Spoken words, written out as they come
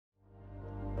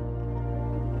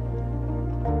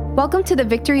Welcome to the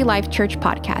Victory Life Church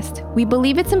podcast. We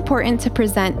believe it's important to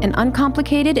present an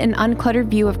uncomplicated and uncluttered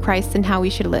view of Christ and how we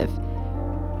should live.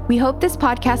 We hope this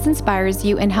podcast inspires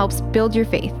you and helps build your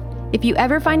faith. If you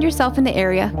ever find yourself in the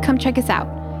area, come check us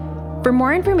out. For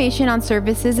more information on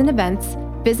services and events,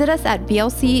 visit us at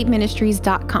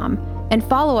blcministries.com and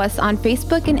follow us on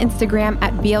Facebook and Instagram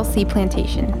at BLC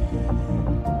Plantation.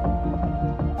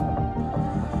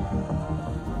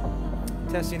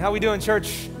 Testing. How we doing,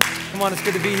 church? Come on, it's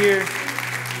good to be here.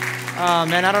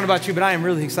 Man, I don't know about you, but I am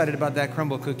really excited about that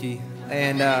crumble cookie.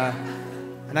 And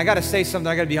I got to say something.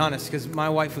 I got to be honest, because my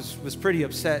wife was pretty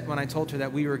upset when I told her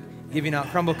that we were giving out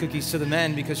crumble cookies to the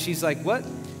men, because she's like, "What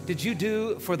did you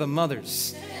do for the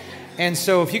mothers?" And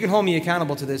so if you can hold me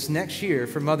accountable to this, next year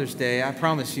for Mother's Day, I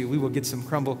promise you we will get some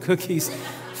crumble cookies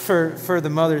for the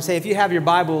mothers. Hey, if you have your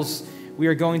Bibles, we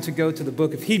are going to go to the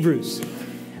book of Hebrews.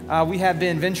 We have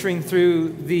been venturing through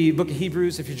the book of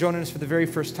Hebrews. If you're joining us for the very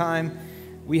first time,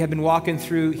 we have been walking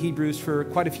through Hebrews for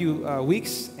quite a few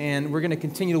weeks, and we're going to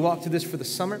continue to walk through this for the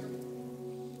summer.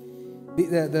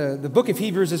 The book of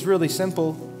Hebrews is really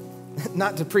simple,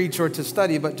 not to preach or to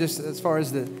study, but just as far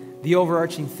as the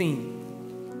overarching theme.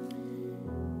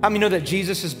 How many know that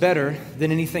Jesus is better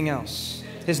than anything else?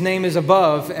 His name is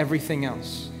above everything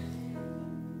else.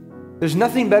 There's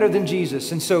nothing better than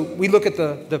Jesus. And so we look at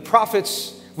the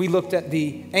prophets, we looked at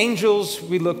the angels,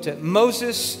 we looked at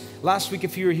Moses. Last week,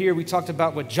 if you were here, we talked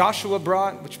about what Joshua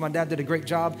brought, which my dad did a great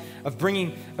job of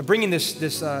bringing this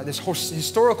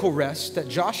historical rest that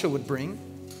Joshua would bring,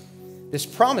 this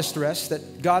promised rest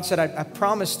that God said, I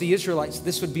promised the Israelites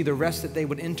this would be the rest that they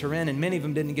would enter in, and many of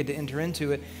them didn't get to enter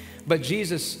into it. But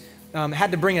Jesus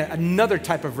had to bring another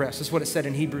type of rest. That's what it said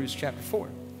in Hebrews chapter 4.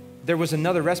 There was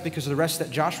another rest because the rest that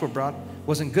Joshua brought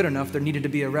wasn't good enough. There needed to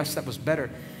be a rest that was better,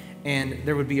 and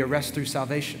there would be a rest through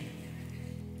salvation.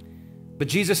 But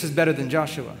Jesus is better than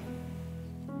Joshua.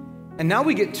 And now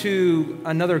we get to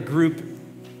another group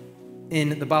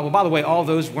in the Bible. By the way, all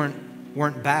those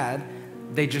weren't bad.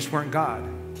 They just weren't God.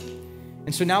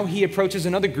 And so now he approaches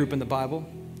another group in the Bible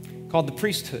called the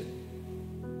priesthood.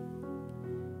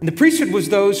 And the priesthood was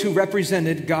those who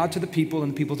represented God to the people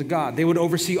and the people to God. They would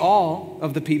oversee all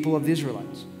of the people of the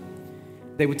Israelites.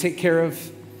 They would take care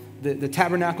of the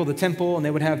tabernacle, the temple, and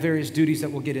they would have various duties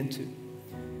that we'll get into.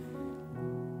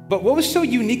 But what was so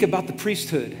unique about the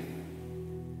priesthood?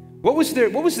 What was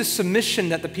the submission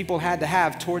that the people had to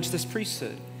have towards this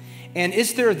priesthood? And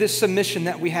is there this submission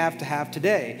that we have to have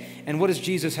today? And what does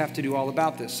Jesus have to do all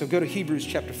about this? So go to Hebrews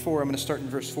chapter 4. I'm going to start in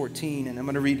verse 14, and I'm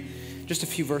going to read just a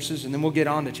few verses, and then we'll get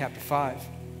on to chapter 5.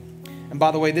 And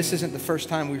by the way, this isn't the first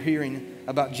time we're hearing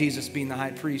about Jesus being the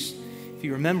high priest. If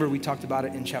you remember, we talked about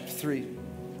it in chapter 3.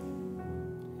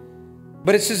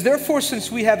 But it says, "Therefore,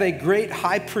 since we have a great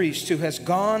high priest who has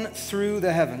gone through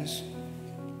the heavens,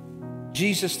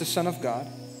 Jesus, the Son of God,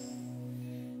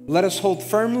 let us hold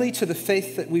firmly to the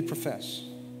faith that we profess.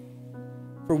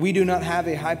 For we do not have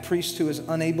a high priest who is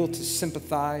unable to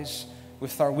sympathize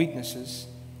with our weaknesses,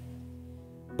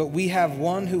 but we have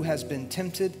one who has been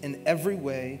tempted in every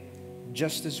way,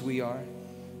 just as we are.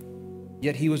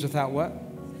 Yet he was without" what?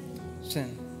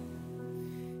 Sin.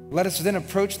 "Let us then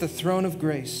approach the throne of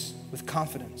grace with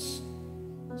confidence,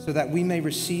 so that we may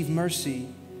receive mercy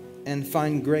and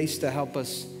find grace to help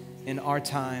us in our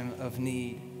time of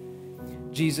need."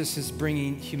 Jesus is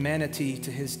bringing humanity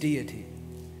to his deity.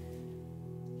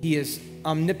 He is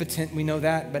omnipotent, we know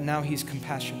that, but now he's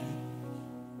compassionate.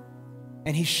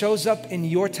 And he shows up in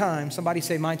your time. Somebody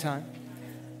say, my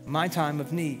time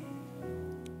of need.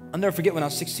 I'll never forget when I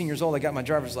was 16 years old, I got my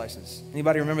driver's license.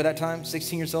 Anybody remember that time?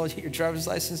 16 years old, you get your driver's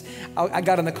license. I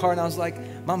got in the car and I was like,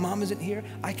 my mom isn't here.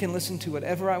 I can listen to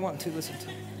whatever I want to listen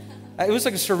to. It was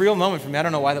like a surreal moment for me. I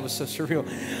don't know why that was so surreal.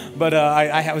 But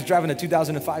I was driving a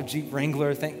 2005 Jeep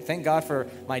Wrangler. Thank God for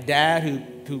my dad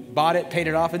who bought it, paid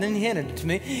it off, and then he handed it to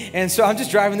me. And so I'm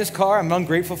just driving this car. I'm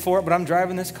ungrateful for it, but I'm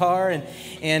driving this car.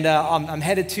 And I'm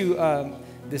headed to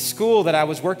the school that I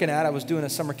was working at. I was doing a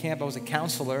summer camp. I was a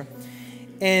counselor.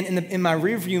 And in my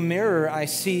rearview mirror, I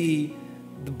see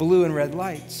the blue and red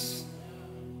lights.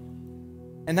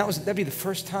 And that'd be the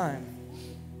first time.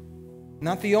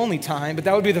 Not the only time, but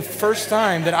that would be the first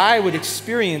time that I would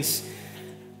experience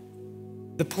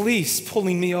the police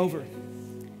pulling me over.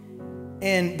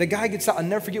 And the guy gets out. I'll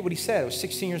never forget what he said. I was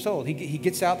 16 years old. He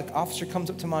gets out. The officer comes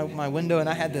up to my window, and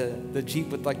I had the Jeep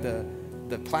with like the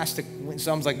plastic.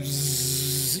 So I was like,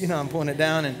 zzz, I'm pulling it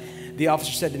down. And the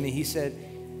officer said to me, he said,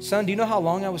 "Son, do you know how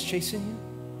long I was chasing you?"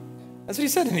 That's what he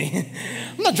said to me.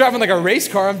 I'm not driving like a race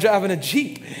car. I'm driving a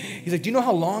Jeep. He's like, "Do you know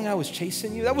how long I was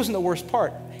chasing you?" That wasn't the worst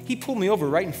part. he pulled me over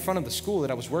right in front of the school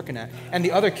that I was working at. And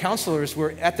the other counselors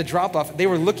were at the drop-off. They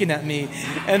were looking at me,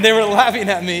 and they were laughing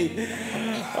at me.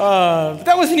 But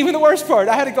that wasn't even the worst part.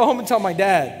 I had to go home and tell my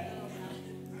dad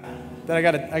that I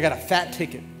got a fat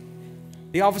ticket.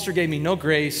 The officer gave me no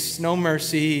grace, no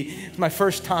mercy. It was my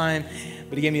first time,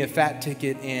 but he gave me a fat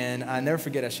ticket, and I never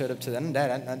forget I showed up to them.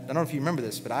 Dad, I don't know if you remember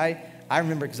this, but I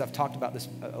remember because I've talked about this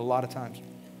a lot of times.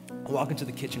 I walk into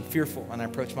the kitchen fearful, and I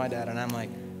approach my dad, and I'm like,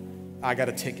 I got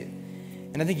a ticket.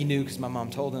 And I think he knew because my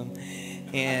mom told him.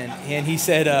 And he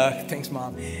said, thanks,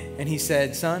 Mom. And he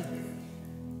said, son,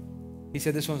 he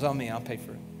said, this one's on me. I'll pay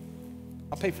for it.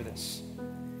 I'll pay for this.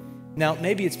 Now,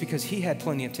 maybe it's because he had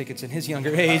plenty of tickets in his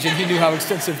younger age and he knew how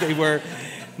expensive they were.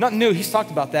 Not new, he's talked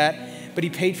about that, but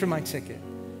he paid for my ticket.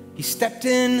 He stepped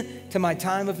in to my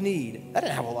time of need. I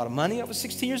didn't have a lot of money. I was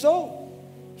 16 years old.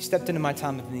 He stepped into my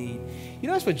time of need. You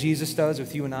know that's what Jesus does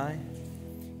with you and I?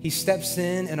 He steps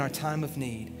in our time of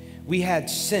need. We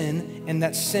had sin, and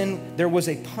that sin, there was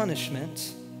a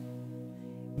punishment.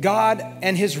 God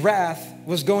and his wrath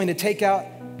was going to take out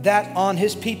that on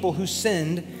his people who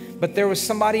sinned. But there was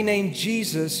somebody named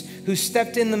Jesus who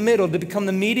stepped in the middle to become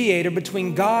the mediator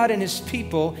between God and his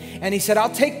people. And he said,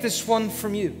 I'll take this one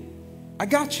from you. I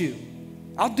got you.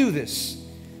 I'll do this.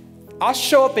 I'll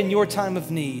show up in your time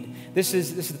of need. This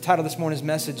is the title of this morning's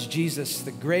message, Jesus,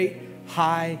 the great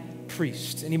high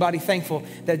priest. Anybody thankful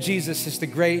that Jesus is the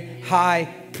great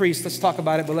high priest? Let's talk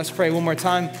about it, but let's pray one more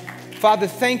time. Father,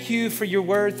 thank you for your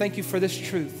word. Thank you for this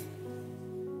truth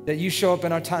that you show up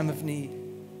in our time of need.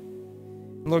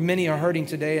 Lord, many are hurting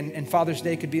today, and Father's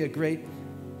Day could be a great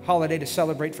holiday to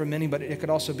celebrate for many, but it could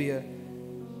also be a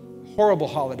horrible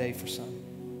holiday for some.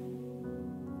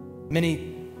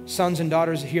 Many sons and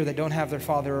daughters here that don't have their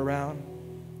father around.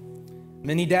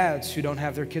 Many dads who don't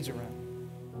have their kids around.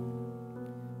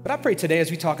 But I pray today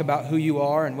as we talk about who you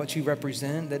are and what you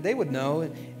represent, that they would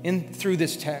know through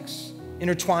this text,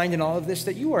 intertwined in all of this,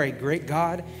 that you are a great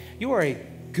God, you are a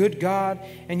good God,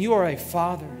 and you are a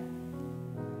Father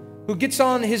who gets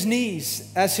on his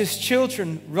knees as his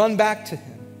children run back to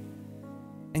him.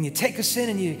 And you take us in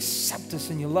and you accept us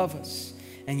and you love us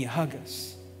and you hug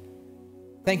us.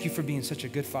 Thank you for being such a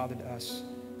good Father to us.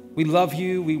 We love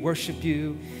you, we worship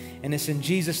you, and it's in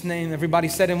Jesus' name. Everybody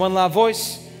said in one loud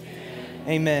voice,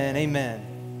 amen,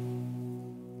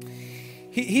 amen.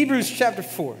 Hebrews chapter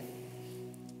 4.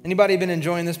 Anybody been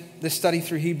enjoying this study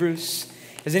through Hebrews?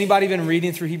 Has anybody been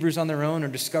reading through Hebrews on their own or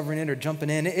discovering it or jumping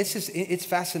in? It's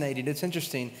fascinating. It's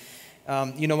interesting.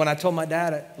 When I told my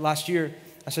dad last year,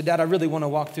 I said, Dad, I really want to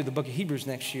walk through the book of Hebrews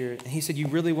next year. And he said, you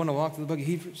really want to walk through the book of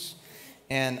Hebrews?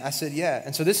 And I said, yeah.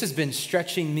 And so this has been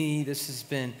stretching me.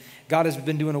 God has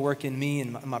been doing a work in me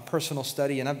and my personal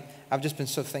study. And I've just been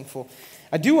so thankful.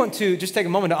 I do want to just take a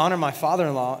moment to honor my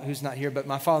father-in-law, who's not here, but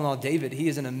my father-in-law, David. He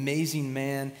is an amazing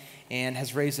man and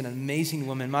has raised an amazing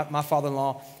woman. My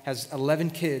father-in-law has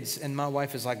 11 kids, and my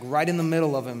wife is like right in the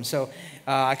middle of them. So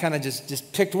I kind of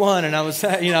just picked one, and I was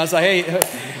like, hey,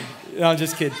 no, I'm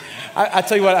just kidding. I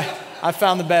tell you what, I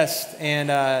found the best,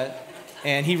 and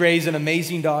he raised an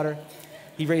amazing daughter.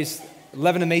 He raised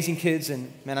 11 amazing kids,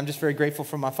 and man, I'm just very grateful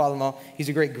for my father-in-law. He's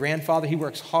a great grandfather. He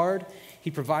works hard. He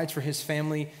provides for his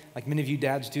family like many of you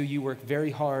dads do. You work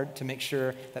very hard to make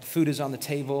sure that food is on the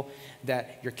table,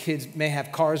 that your kids may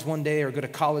have cars one day or go to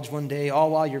college one day,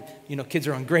 all while your kids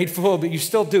are ungrateful, but you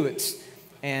still do it.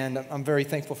 And I'm very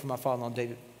thankful for my father-in-law,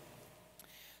 David.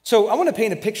 So I want to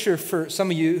paint a picture for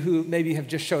some of you who maybe have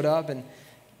just showed up and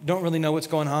don't really know what's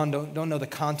going on, don't know the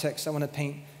context. I want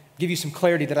to give you some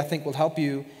clarity that I think will help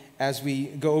you as we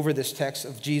go over this text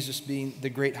of Jesus being the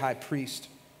great high priest.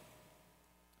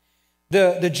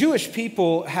 The Jewish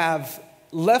people have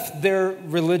left their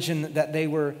religion that they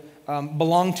were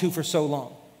belonged to for so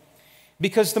long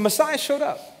because the Messiah showed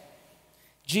up.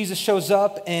 Jesus shows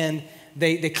up and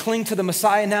they cling to the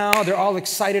Messiah now. They're all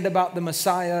excited about the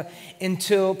Messiah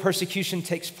until persecution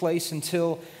takes place,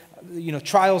 until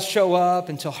trials show up,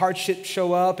 until hardships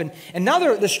show up. And now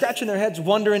they're scratching their heads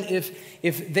wondering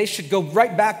if they should go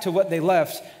right back to what they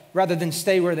left rather than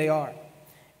stay where they are.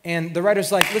 And the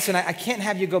writer's like, listen, I can't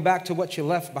have you go back to what you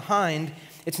left behind.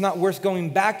 It's not worth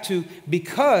going back to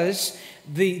because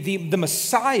the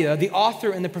Messiah, the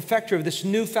author and the perfecter of this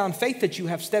newfound faith that you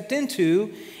have stepped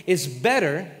into is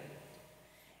better,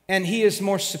 and he is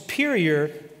more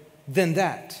superior than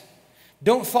that.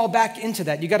 Don't fall back into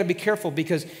that. You got to be careful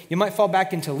because you might fall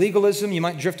back into legalism. You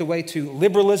might drift away to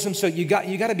liberalism. So you got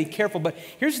to be careful. But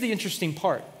here's the interesting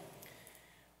part.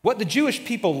 What the Jewish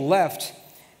people left,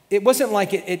 it wasn't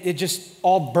like it just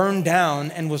all burned down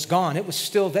and was gone. It was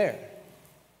still there.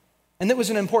 And that was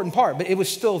an important part, but it was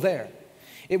still there.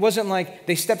 It wasn't like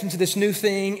they stepped into this new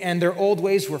thing and their old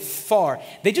ways were far.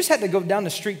 They just had to go down the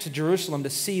street to Jerusalem to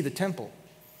see the temple,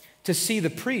 to see the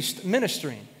priest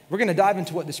ministering. We're going to dive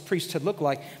into what this priesthood looked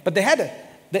like, but they had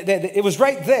to, it was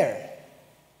right there.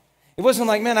 It wasn't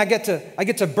like, man, I get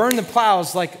to burn the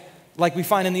plows like we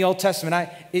find in the Old Testament.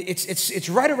 It's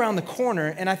right around the corner,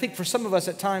 and I think for some of us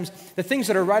at times, the things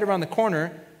that are right around the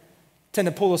corner tend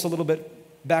to pull us a little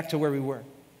bit back to where we were.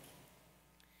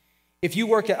 If you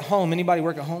work at home, anybody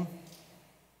work at home?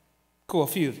 Cool, a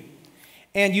few of you.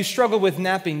 And you struggle with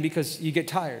napping because you get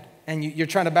tired. And you're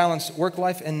trying to balance work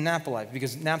life and nap life,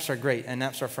 because naps are great and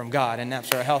naps are from God and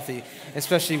naps are healthy,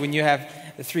 especially when you have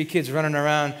the 3 kids running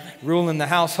around ruling the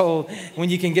household.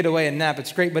 When you can get away and nap,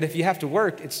 it's great. But if you have to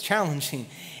work, it's challenging.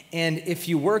 And if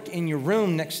you work in your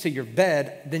room next to your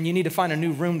bed, then you need to find a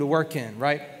new room to work in,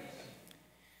 right?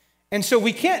 And so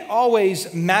we can't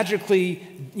always magically,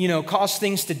 cause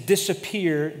things to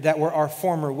disappear that were our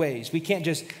former ways. We can't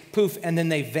just poof and then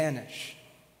they vanish.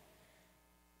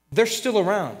 They're still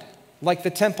around. Like the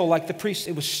temple, like the priest,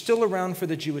 it was still around for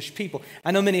the Jewish people.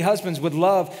 I know many husbands would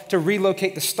love to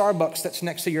relocate the Starbucks that's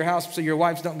next to your house so your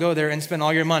wives don't go there and spend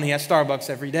all your money at Starbucks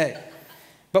every day.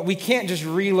 But we can't just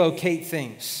relocate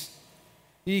things.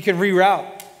 You can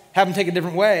reroute, have them take a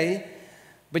different way,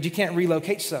 but you can't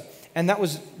relocate stuff. And that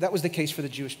was the case for the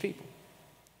Jewish people.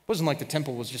 It wasn't like the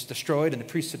temple was just destroyed and the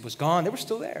priesthood was gone. They were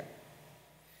still there.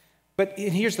 But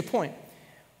here's the point.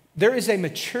 There is a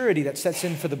maturity that sets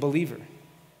in for the believer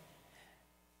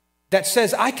that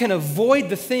says, I can avoid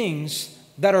the things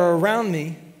that are around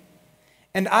me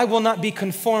and I will not be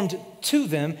conformed to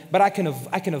them, but I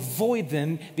can avoid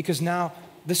them because now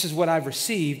this is what I've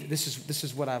received, this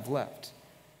is what I've left.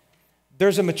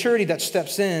 There's a maturity that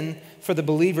steps in for the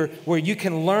believer where you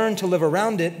can learn to live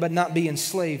around it but not be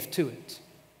enslaved to it.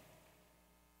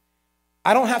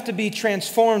 I don't have to be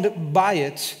transformed by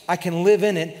it. I can live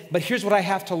in it, but here's what I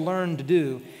have to learn to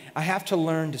do. I have to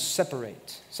learn to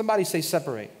separate. Somebody say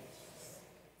separate.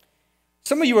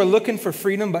 Some of you are looking for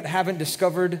freedom but haven't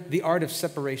discovered the art of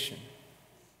separation.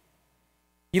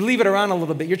 You leave it around a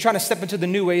little bit. You're trying to step into the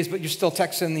new ways, but you're still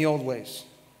texting the old ways.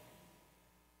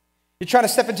 You're trying to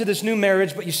step into this new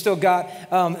marriage, but you still got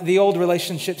the old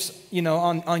relationships,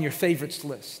 on your favorites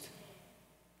list.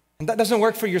 And that doesn't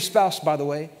work for your spouse, by the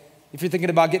way. If you're thinking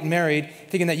about getting married,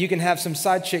 thinking that you can have some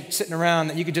side chick sitting around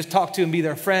that you could just talk to and be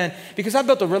their friend, because I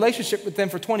built a relationship with them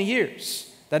for 20 years.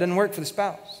 That didn't work for the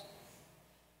spouse.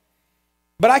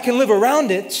 But I can live around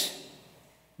it,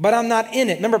 but I'm not in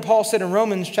it. Remember Paul said in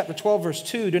Romans chapter 12, verse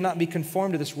 2, do not be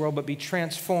conformed to this world, but be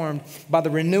transformed by the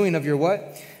renewing of your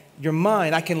what? Your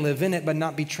mind. I can live in it, but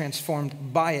not be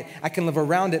transformed by it. I can live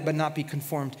around it, but not be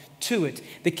conformed to it.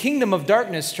 The kingdom of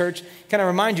darkness, church, can I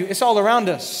remind you, it's all around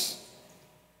us.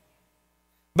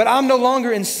 But I'm no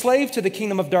longer enslaved to the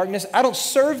kingdom of darkness. I don't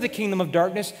serve the kingdom of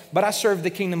darkness, but I serve the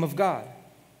kingdom of God.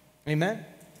 Amen?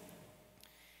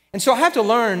 And so I have to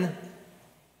learn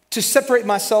to separate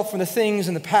myself from the things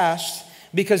in the past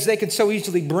because they could so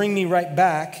easily bring me right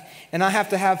back. And I have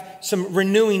to have some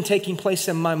renewing taking place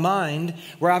in my mind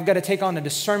where I've got to take on a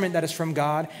discernment that is from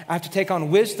God. I have to take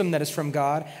on wisdom that is from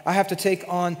God. I have to take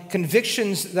on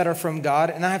convictions that are from God,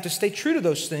 and I have to stay true to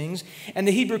those things. And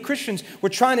the Hebrew Christians were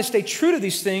trying to stay true to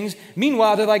these things.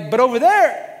 Meanwhile, they're like, but over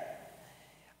there,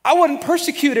 I wasn't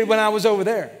persecuted when I was over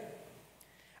there.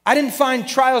 I didn't find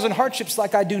trials and hardships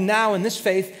like I do now in this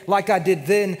faith, like I did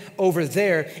then over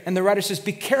there. And the writer says,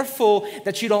 be careful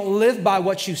that you don't live by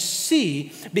what you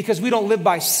see, because we don't live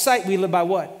by sight, we live by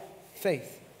what?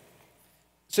 Faith.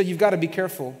 So you've got to be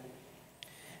careful.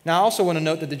 Now, I also want to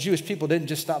note that the Jewish people didn't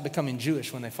just stop becoming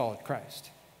Jewish when they followed Christ.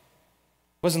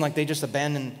 It wasn't like they just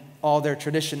abandoned all their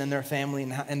tradition and their family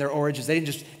and their origins. They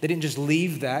didn't just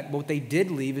leave that. But what they did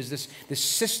leave is this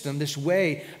system, this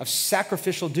way of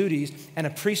sacrificial duties and a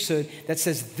priesthood that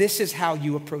says this is how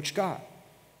you approach God.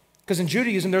 Because in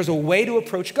Judaism, there's a way to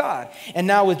approach God. And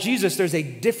now with Jesus, there's a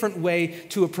different way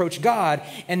to approach God.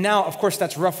 And now, of course,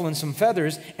 that's ruffling some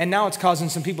feathers. And now it's causing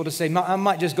some people to say, I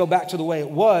might just go back to the way it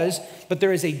was. But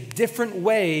there is a different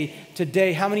way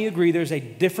today. How many agree there's a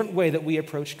different way that we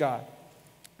approach God?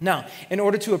 Now, in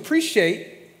order to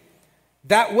appreciate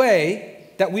that way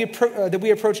that we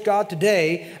approach God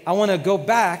today, I want to go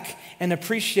back and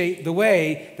appreciate the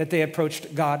way that they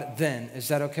approached God then. Is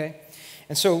that okay?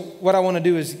 And so what I want to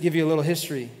do is give you a little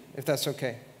history, if that's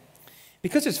okay.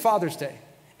 Because it's Father's Day,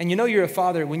 and you know you're a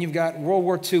father when you've got World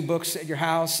War II books at your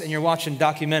house and you're watching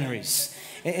documentaries.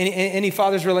 Any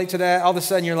fathers relate to that? All of a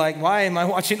sudden you're like, why am I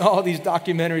watching all these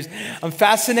documentaries? I'm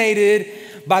fascinated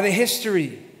by the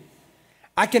history.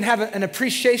 I can have an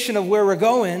appreciation of where we're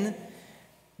going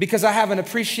because I have an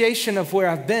appreciation of where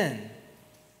I've been.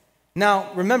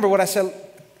 Now, remember what I said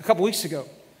a couple weeks ago.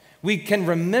 We can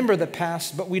remember the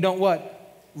past, but we don't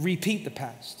what? Repeat the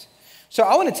past. So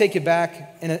I want to take you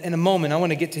back in a moment. I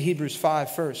want to get to Hebrews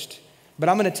 5 first, but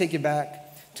I'm going to take you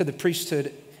back to the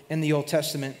priesthood in the Old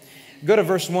Testament. Go to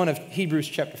verse 1 of Hebrews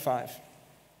chapter 5. If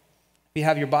you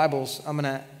have your Bibles, I'm going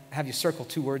to have you circle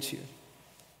 2 words here.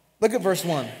 Look at verse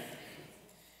 1.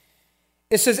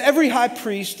 It says, every high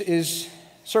priest is,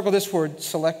 circle this word,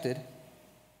 selected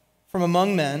from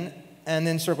among men, and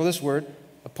then circle this word,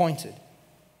 appointed,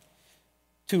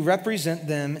 to represent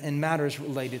them in matters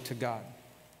related to God.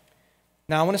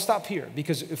 Now, I want to stop here,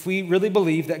 because if we really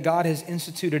believe that God has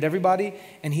instituted everybody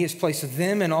and he has placed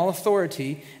them in all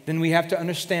authority, then we have to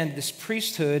understand this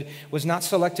priesthood was not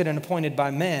selected and appointed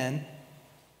by man,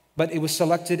 but it was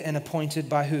selected and appointed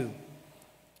by who?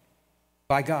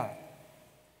 By God.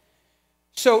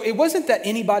 So it wasn't that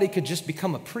anybody could just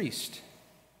become a priest.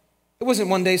 It wasn't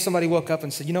one day somebody woke up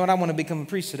and said, you know what, I want to become a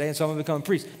priest today, and so I'm going to become a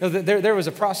priest. No, there was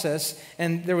a process,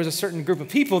 and there was a certain group of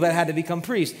people that had to become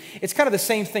priests. It's kind of the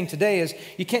same thing today as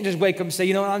you can't just wake up and say,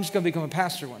 you know what, I'm just going to become a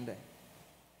pastor one day.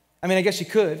 I mean, I guess you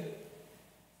could,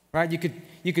 right?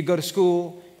 You could go to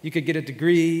school, you could get a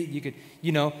degree, you could,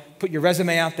 put your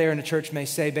resume out there, and the church may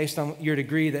say, based on your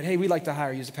degree, that, hey, we'd like to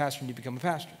hire you as a pastor, and you become a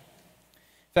pastor.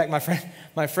 In fact,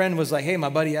 my friend was like, hey, my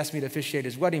buddy asked me to officiate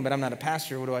his wedding, but I'm not a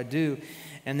pastor. What do I do?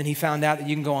 And then he found out that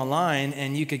you can go online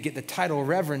and you could get the title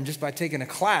reverend just by taking a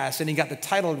class. And he got the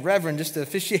title reverend just to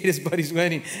officiate his buddy's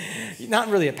wedding. Not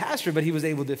really a pastor, but he was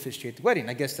able to officiate the wedding.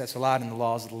 I guess that's allowed in the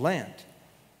laws of the land.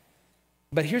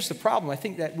 But here's the problem. I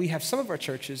think that we have some of our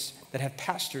churches that have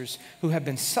pastors who have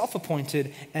been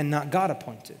self-appointed and not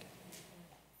God-appointed.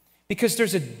 Because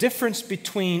there's a difference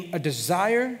between a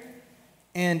desire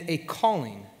and a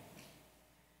calling.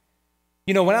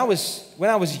 When I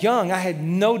was young, I had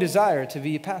no desire to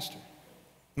be a pastor.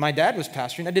 My dad was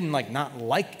pastoring. I didn't not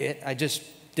like it. I just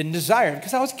didn't desire it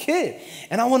because I was a kid.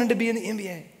 And I wanted to be in the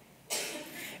NBA.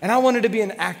 And I wanted to be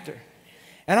an actor.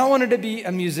 And I wanted to be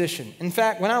a musician. In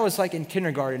fact, when I was in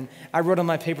kindergarten, I wrote on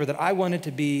my paper that I wanted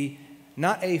to be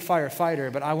not a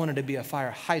firefighter, but I wanted to be a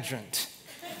fire hydrant.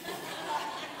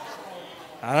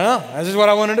 I don't know. That's just what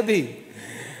I wanted to be.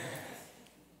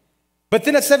 But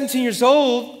then at 17 years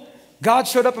old, God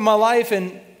showed up in my life,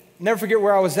 and never forget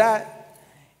where I was at.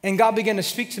 And God began to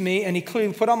speak to me, and he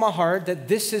clearly put on my heart that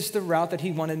this is the route that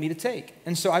he wanted me to take.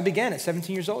 And so I began at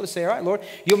 17 years old to say, all right, Lord,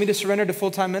 you want me to surrender to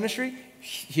full-time ministry?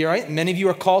 Here I am. Many of you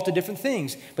are called to different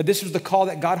things, but this was the call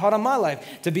that God had on my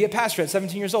life, to be a pastor at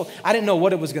 17 years old. I didn't know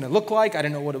what it was going to look like. I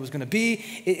didn't know what it was going to be.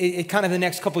 It kind of the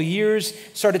next couple of years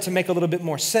started to make a little bit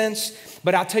more sense.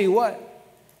 But I'll tell you what,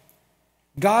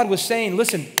 God was saying,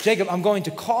 listen, Jacob, I'm going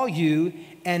to call you,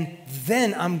 and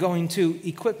then I'm going to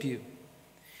equip you.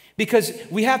 Because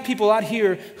we have people out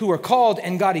here who are called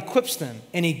and God equips them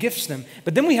and he gifts them.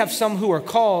 But then we have some who are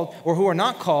called or who are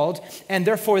not called, and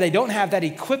therefore they don't have that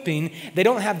equipping, they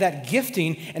don't have that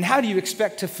gifting. And how do you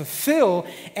expect to fulfill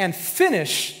and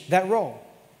finish that role?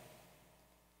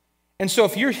 And so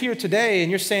if you're here today and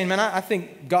you're saying, man, I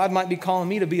think God might be calling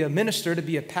me to be a minister, to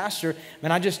be a pastor,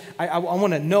 man, I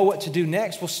want to know what to do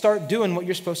next. Well, start doing what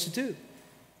you're supposed to do.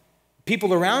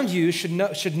 People around you should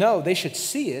know, they should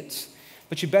see it,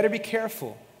 but you better be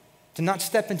careful to not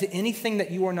step into anything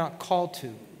that you are not called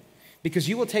to, because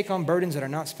you will take on burdens that are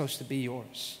not supposed to be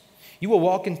yours. You will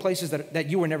walk in places that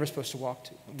you were never supposed to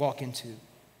walk into.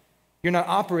 You're not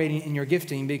operating in your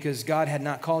gifting because God had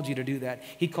not called you to do that.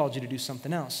 He called you to do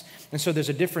something else. And so there's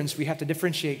a difference. We have to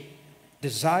differentiate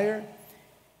desire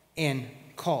and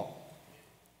call.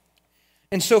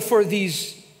 And so for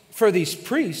these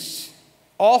priests,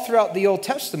 all throughout the Old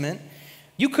Testament,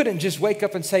 you couldn't just wake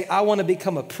up and say, I want to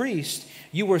become a priest.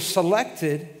 You were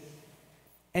selected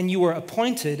and you were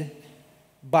appointed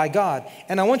by God.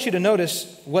 And I want you to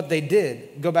notice what they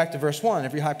did. Go back to verse 1.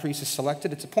 Every high priest is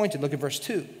selected, it's appointed. Look at verse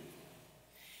 2.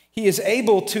 He is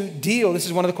able to deal, this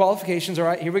is one of the qualifications, all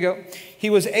right, here we go. He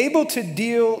was able to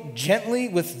deal gently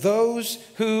with those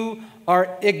who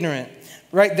are ignorant.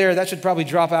 Right there, that should probably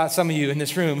drop out some of you in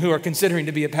this room who are considering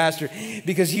to be a pastor,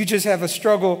 because you just have a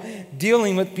struggle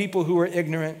dealing with people who are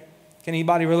ignorant. Can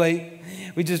anybody relate?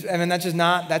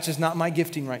 That's just not my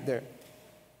gifting right there.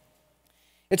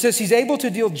 It says he's able to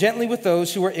deal gently with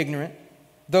those who are ignorant,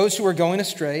 those who are going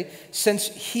astray, since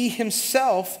he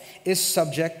himself is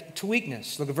subject to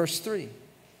weakness. Look at verse 3.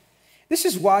 This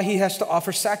is why he has to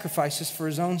offer sacrifices for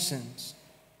his own sins,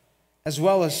 as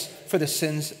well as for the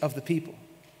sins of the people.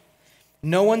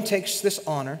 No one takes this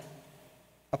honor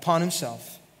upon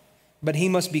himself, but he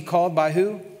must be called by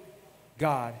who?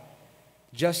 God.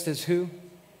 Just as who?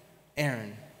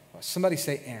 Aaron. Somebody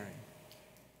say Aaron.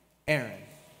 Aaron.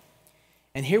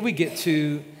 And here we get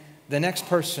to the next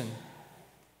person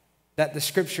that the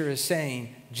scripture is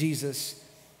saying Jesus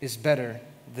is better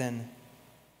than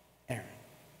Aaron.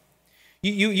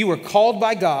 You were called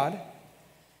by God.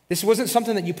 This wasn't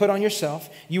something that you put on yourself.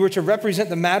 You were to represent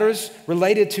the matters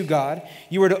related to God.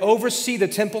 You were to oversee the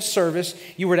temple service.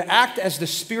 You were to act as the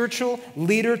spiritual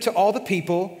leader to all the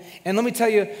people. And let me tell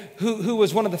you who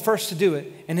was one of the first to do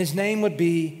it, and his name would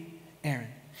be Aaron.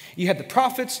 You had the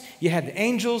prophets, you had the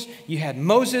angels, you had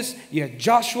Moses, you had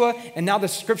Joshua, and now the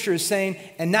scripture is saying,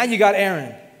 and now you got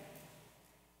Aaron.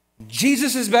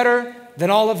 Jesus is better than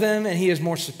all of them, and he is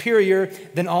more superior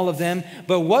than all of them.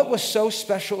 But what was so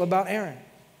special about Aaron?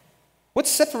 What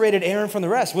separated Aaron from the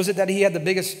rest? Was it that he had the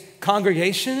biggest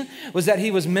congregation? Was that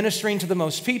he was ministering to the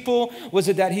most people? Was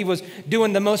it that he was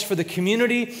doing the most for the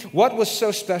community? What was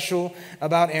so special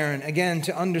about Aaron? Again,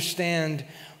 to understand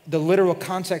the literal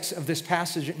context of this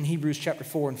passage in Hebrews chapter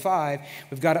 4 and 5,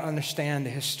 we've got to understand the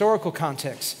historical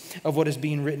context of what is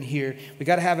being written here. We've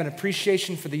got to have an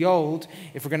appreciation for the old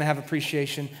if we're going to have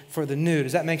appreciation for the new.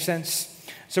 Does that make sense?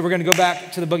 So we're going to go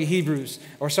back to the book of Hebrews,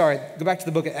 go back to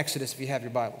the book of Exodus if you have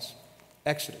your Bibles.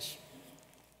 Exodus.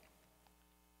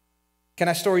 Can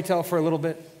I story tell for a little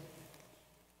bit?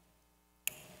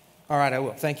 All right, I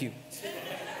will. Thank you.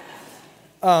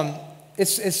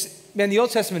 Man, the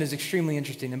Old Testament is extremely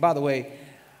interesting. And by the way,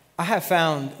 I have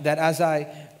found that as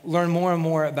I learn more and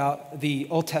more about the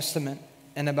Old Testament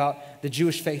and about the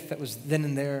Jewish faith that was then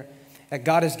and there, that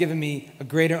God has given me a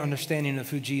greater understanding of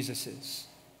who Jesus is.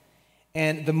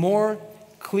 And the more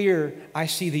clear I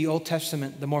see the Old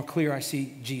Testament, the more clear I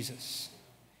see Jesus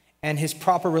and his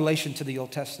proper relation to the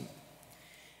Old Testament.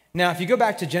 Now, if you go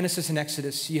back to Genesis and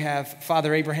Exodus, you have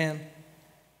Father Abraham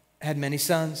had many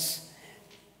sons,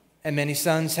 and many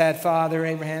sons had Father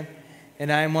Abraham.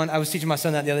 And I was teaching my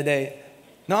son that the other day.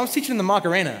 No, I was teaching him the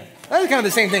Macarena. That's kind of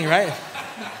the same thing, right?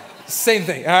 Same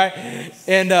thing, all right?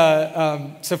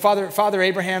 And so Father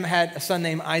Abraham had a son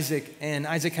named Isaac, and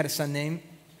Isaac had a son named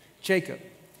Jacob.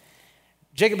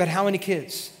 Jacob had how many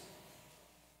kids?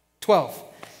 12.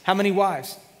 How many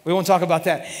wives? We won't talk about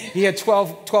that. He had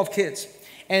 12 kids.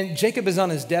 And Jacob is on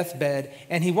his deathbed,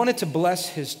 and he wanted to bless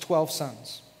his 12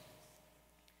 sons.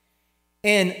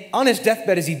 And on his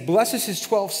deathbed, as he blesses his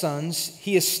 12 sons,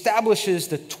 he establishes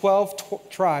the 12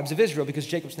 tribes of Israel, because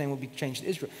Jacob's name will be changed to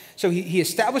Israel. So he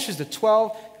establishes the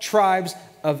 12 tribes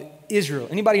of Israel.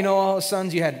 Anybody know all his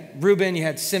sons? You had Reuben, you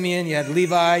had Simeon, you had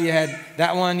Levi, you had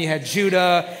that one, you had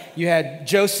Judah, you had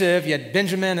Joseph, you had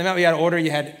Benjamin, and we had order,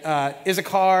 you had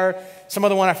Issachar, some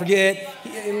other one I forget,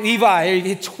 Levi. He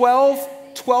had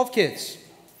 12 kids.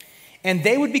 And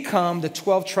they would become the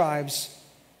 12 tribes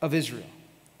of Israel.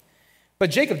 But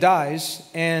Jacob dies,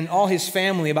 and all his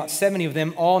family, about 70 of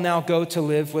them, all now go to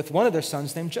live with one of their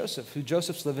sons named Joseph, who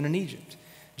Joseph's living in Egypt.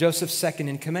 Joseph's second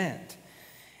in command.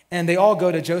 And they all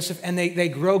go to Joseph, and they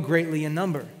grow greatly in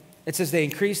number. It says they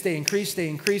increase.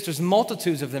 There's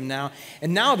multitudes of them now.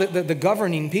 And now the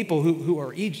governing people who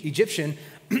are Egyptian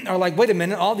are like, wait a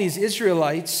minute, all these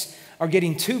Israelites are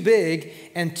getting too big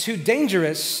and too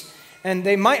dangerous, and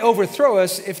they might overthrow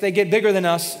us if they get bigger than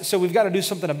us, so we've got to do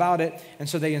something about it, and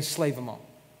so they enslave them all.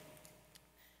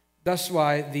 That's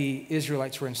why the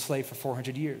Israelites were enslaved for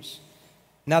 400 years.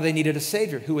 Now they needed a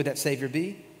savior. Who would that savior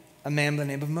be? A man by the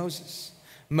name of Moses.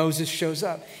 Moses shows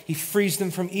up. He frees them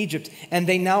from Egypt, and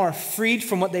they now are freed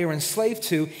from what they were enslaved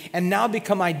to, and now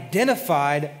become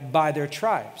identified by their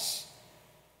tribes.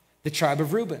 The tribe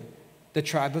of Reuben, the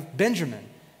tribe of Benjamin,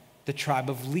 the tribe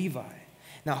of Levi.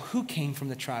 Now, who came from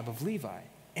the tribe of Levi?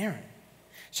 Aaron.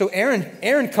 So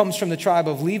Aaron comes from the tribe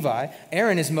of Levi.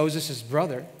 Aaron is Moses'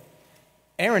 brother.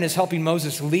 Aaron is helping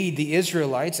Moses lead the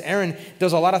Israelites. Aaron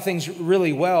does a lot of things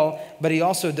really well, but he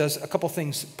also does a couple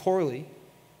things poorly.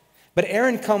 But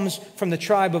Aaron comes from the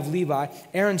tribe of Levi.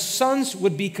 Aaron's sons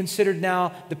would be considered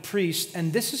now the priests,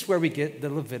 and this is where we get the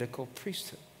Levitical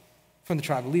priesthood, from the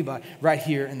tribe of Levi, right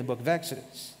here in the book of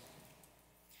Exodus.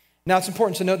 Now, it's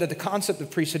important to note that the concept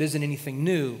of priesthood isn't anything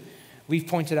new. We've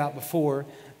pointed out before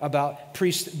about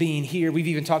priests being here. We've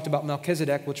even talked about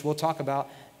Melchizedek, which we'll talk about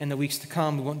in the weeks to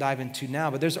come. We won't dive into now,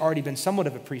 but there's already been somewhat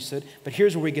of a priesthood. But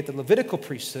here's where we get the Levitical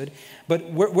priesthood. But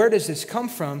where does this come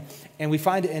from? And we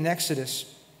find it in Exodus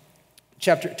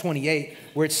chapter 28,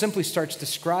 where it simply starts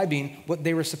describing what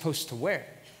they were supposed to wear.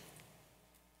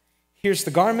 Here's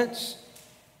the garments.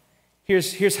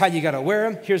 Here's how you got to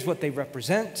wear them. Here's what they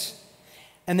represent.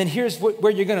 And then here's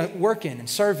where you're going to work in and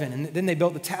serve in. And then they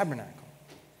built the tabernacle.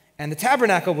 And the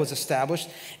tabernacle was established.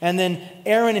 And then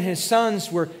Aaron and his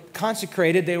sons were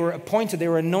consecrated. They were appointed. They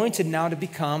were anointed now to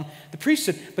become the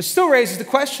priesthood. But still raises the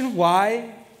question,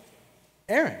 why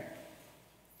Aaron?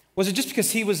 Was it just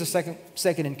because he was the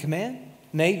second in command?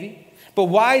 Maybe. But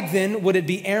why then would it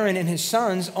be Aaron and his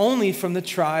sons only from the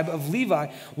tribe of Levi?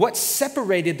 What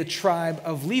separated the tribe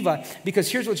of Levi?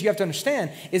 Because here's what you have to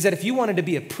understand, is that if you wanted to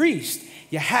be a priest,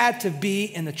 you had to be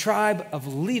in the tribe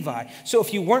of Levi. So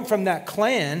if you weren't from that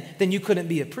clan, then you couldn't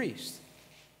be a priest.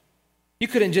 You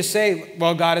couldn't just say,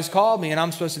 well, God has called me and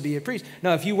I'm supposed to be a priest.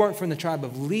 No, if you weren't from the tribe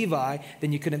of Levi,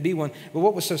 then you couldn't be one. But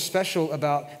what was so special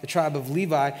about the tribe of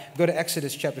Levi? Go to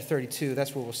Exodus chapter 32.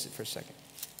 That's where we'll sit for a second.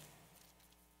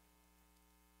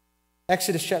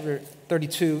 Exodus chapter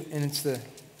 32, and it's the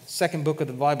second book of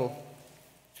the Bible.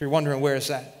 If you're wondering where it's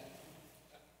at.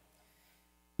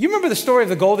 You remember the story of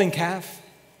the golden calf?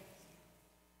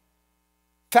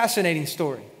 Fascinating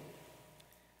story.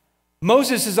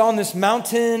 Moses is on this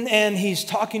mountain and he's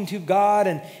talking to God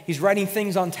and he's writing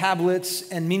things on tablets.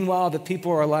 And meanwhile, the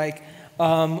people are like,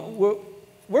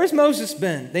 where's Moses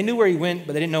been? They knew where he went,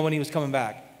 but they didn't know when he was coming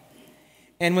back.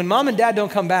 And when mom and dad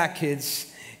don't come back, kids,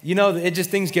 you know,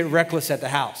 things get reckless at the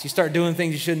house. You start doing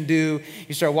things you shouldn't do.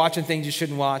 You start watching things you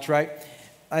shouldn't watch, right?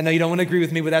 I know you don't want to agree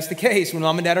with me, but that's the case when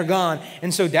mom and dad are gone.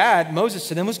 And so Moses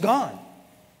to them was gone.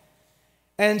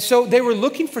 And so they were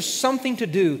looking for something to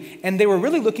do, and they were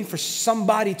really looking for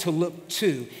somebody to look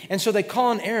to. And so they call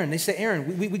on Aaron. They say,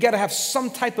 Aaron, we got to have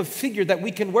some type of figure that we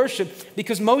can worship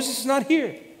because Moses is not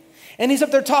here. And he's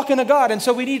up there talking to God, and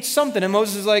so we need something. And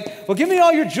Moses is like, well, give me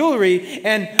all your jewelry.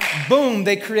 And boom,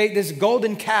 they create this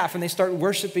golden calf, and they start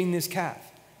worshiping this calf.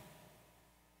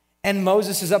 And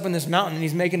Moses is up in this mountain, and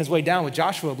he's making his way down with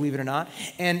Joshua, believe it or not.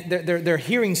 And they're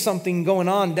hearing something going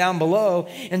on down below.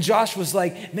 And Joshua's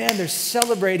like, man, they're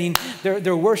celebrating,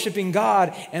 they're worshiping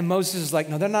God. And Moses is like,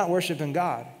 no, they're not worshiping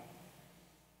God.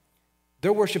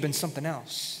 They're worshiping something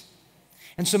else.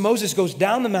 And so Moses goes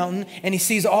down the mountain, and he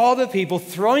sees all the people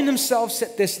throwing themselves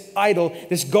at this idol,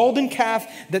 this golden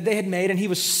calf that they had made. And he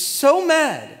was so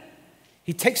mad.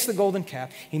 He takes the golden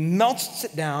calf, he melts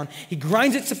it down, he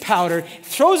grinds it to powder,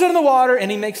 throws it in the water,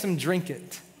 and he makes them drink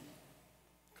it.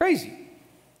 Crazy.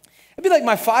 It'd be like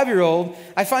my 5-year-old,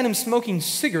 I find him smoking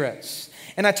cigarettes.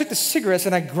 And I took the cigarettes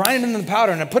and I grinded them in the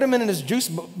powder and I put them in his juice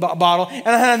bottle and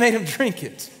I made him drink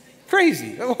it.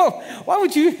 Crazy. Why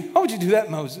would you do that,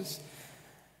 Moses?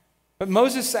 But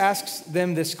Moses asks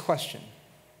them this question.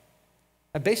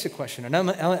 A basic question, an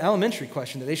elementary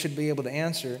question that they should be able to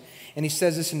answer. And he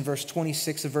says this in verse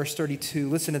 26 of verse 32.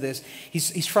 Listen to this.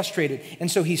 He's frustrated.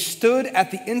 And so he stood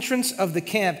at the entrance of the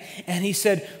camp and he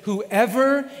said,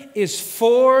 whoever is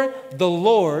for the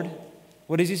Lord,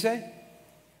 what does he say?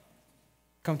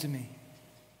 Come to me.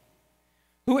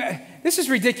 This is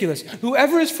ridiculous.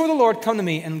 Whoever is for the Lord, come to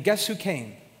me. And guess who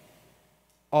came?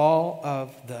 All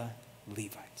of the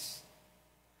Levites.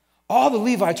 All the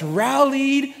Levites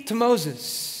rallied to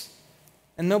Moses,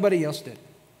 and nobody else did.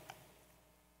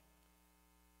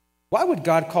 Why would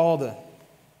God call the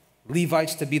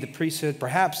Levites to be the priesthood?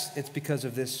 Perhaps it's because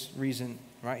of this reason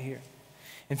right here.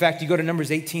 In fact, you go to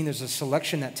Numbers 18, there's a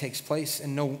selection that takes place,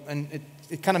 and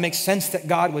it kind of makes sense that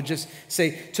God would just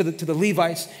say to the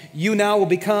Levites, you now will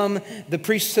become the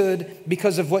priesthood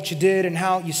because of what you did and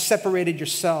how you separated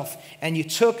yourself, and you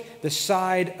took the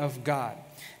side of God.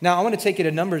 Now, I want to take you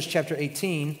to Numbers chapter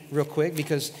 18 real quick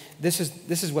because this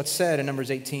is what's said in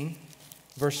Numbers 18,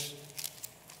 verse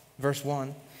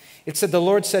 1. It said, the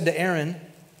Lord said to Aaron,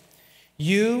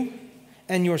 you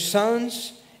and your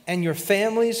sons and your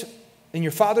families and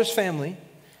your father's family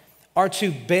are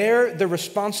to bear the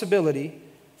responsibility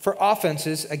for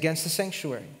offenses against the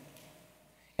sanctuary.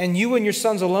 And you and your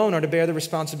sons alone are to bear the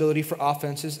responsibility for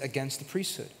offenses against the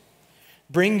priesthood.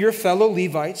 Bring your fellow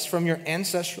Levites from your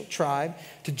ancestral tribe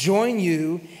to join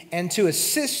you and to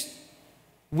assist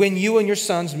when you and your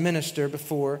sons minister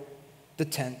before the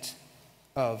tent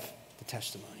of the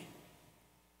testimony.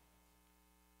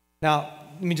 Now,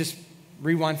 let me just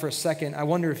rewind for a second. I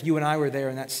wonder if you and I were there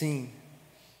in that scene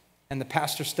and the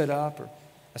pastor stood up or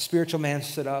a spiritual man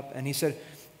stood up and he said,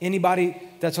 anybody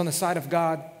that's on the side of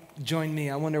God, join me.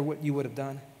 I wonder what you would have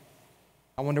done.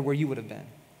 I wonder where you would have been.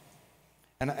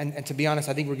 And to be honest,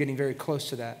 I think we're getting very close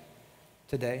to that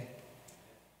today,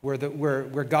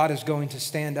 where God is going to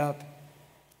stand up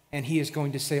and he is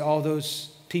going to say, all those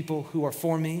people who are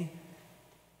for me,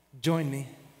 join me.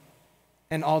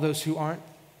 And all those who aren't,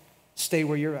 stay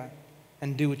where you're at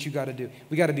and do what you got to do.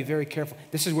 We got to be very careful.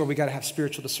 This is where we got to have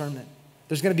spiritual discernment.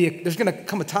 There's going to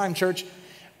come a time, church,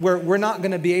 where we're not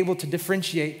going to be able to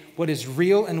differentiate what is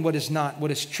real and what is not, what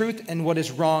is truth and what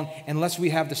is wrong, unless we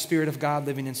have the Spirit of God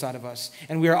living inside of us.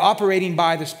 And we are operating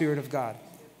by the Spirit of God.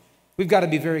 We've got to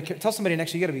be very careful. Tell somebody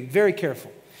next to you, you got to be very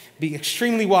careful. Be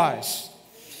extremely wise.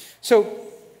 So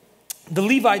the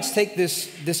Levites take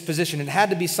this position. It had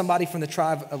to be somebody from the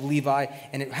tribe of Levi,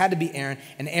 and it had to be Aaron.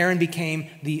 And Aaron became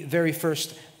the very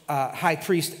first high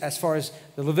priest as far as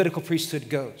the Levitical priesthood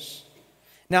goes.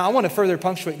 Now, I want to further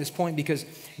punctuate this point because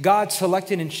God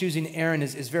selecting and choosing Aaron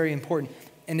is very important.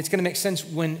 And it's going to make sense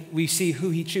when we see who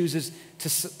he chooses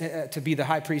to be the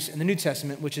high priest in the New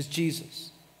Testament, which is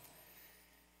Jesus.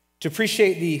 To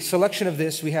appreciate the selection of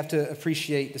this, we have to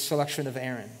appreciate the selection of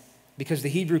Aaron. Because the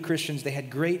Hebrew Christians, they had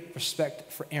great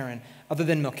respect for Aaron. Other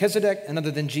than Melchizedek and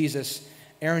other than Jesus,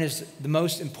 Aaron is the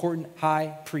most important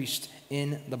high priest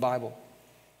in the Bible.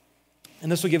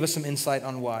 And this will give us some insight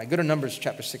on why. Go to Numbers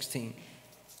chapter 16.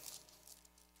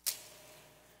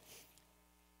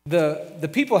 The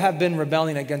people have been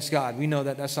rebelling against God. We know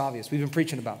that, that's obvious. We've been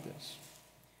preaching about this.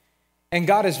 And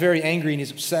God is very angry and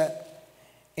he's upset.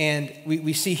 And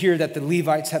we see here that the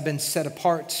Levites have been set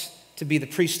apart to be the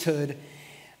priesthood.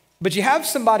 But you have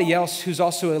somebody else who's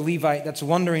also a Levite that's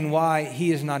wondering why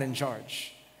he is not in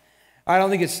charge. I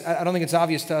don't think it's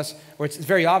obvious to us, or it's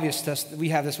very obvious to us that we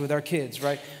have this with our kids,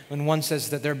 right? When one says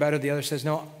that they're better, the other says,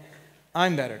 no,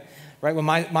 I'm better, right? When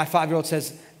my 5-year-old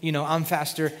says, I'm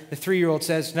faster, the 3-year-old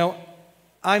says, no,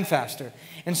 I'm faster.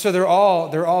 And so they're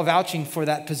all vouching for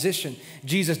that position.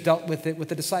 Jesus dealt with it with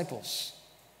the disciples,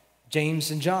 James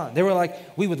and John. They were like,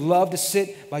 we would love to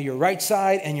sit by your right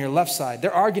side and your left side.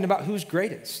 They're arguing about who's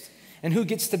greatest. And who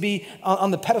gets to be on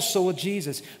the pedestal with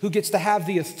Jesus? Who gets to have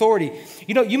the authority?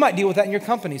 You might deal with that in your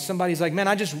company. Somebody's like, man,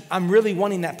 I'm really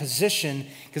wanting that position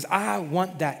because I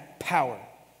want that power.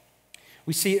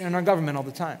 We see it in our government all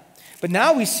the time. But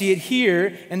now we see it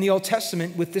here in the Old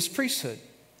Testament with this priesthood.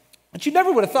 But you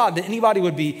never would have thought that anybody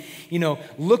would be,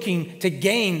 looking to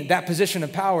gain that position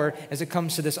of power as it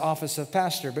comes to this office of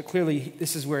pastor. But clearly,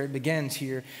 this is where it begins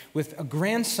here with a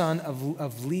grandson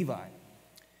of Levi.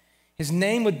 His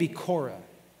name would be Korah.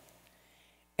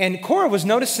 And Korah was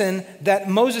noticing that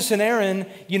Moses and Aaron,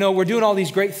 were doing all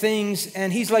these great things.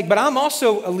 And he's like, but I'm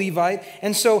also a Levite.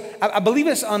 And so I believe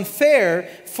it's unfair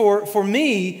for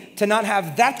me to not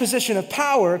have that position of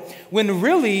power when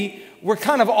really we're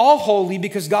kind of all holy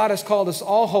because God has called us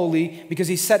all holy because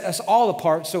he set us all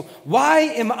apart. So why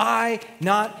am I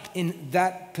not in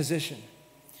that position?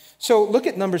 So look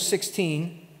at Numbers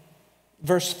 16,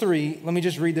 verse 3. Let me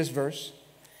just read this verse.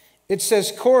 It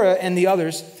says, Korah and the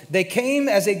others, they came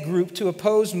as a group to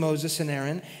oppose Moses and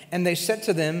Aaron, and they said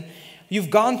to them, you've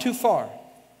gone too far.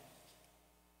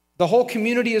 The whole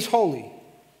community is holy,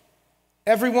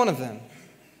 every one of them,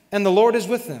 and the Lord is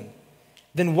with them.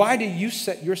 Then why do you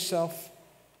set yourself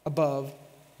above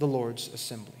the Lord's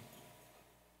assembly?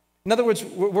 In other words,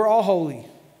 we're all holy,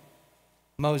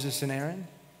 Moses and Aaron.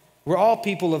 We're all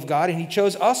people of God, and he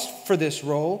chose us for this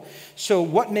role. So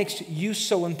what makes you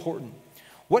so important?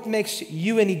 What makes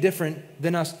you any different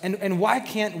than us? And why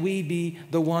can't we be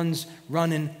the ones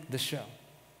running the show?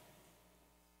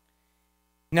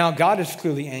 Now, God is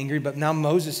clearly angry, but now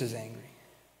Moses is angry.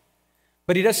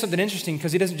 But he does something interesting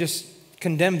because he doesn't just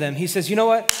condemn them. He says, you know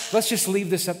what? Let's just leave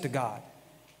this up to God.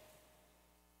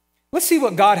 Let's see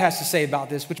what God has to say about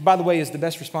this, which, by the way, is the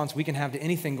best response we can have to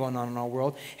anything going on in our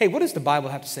world. Hey, what does the Bible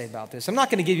have to say about this? I'm not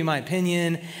going to give you my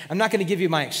opinion. I'm not going to give you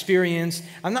my experience.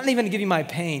 I'm not even going to give you my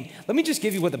pain. Let me just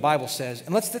give you what the Bible says,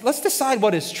 and let's decide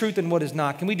what is truth and what is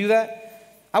not. Can we do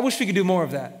that? I wish we could do more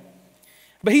of that.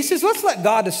 But he says, let's let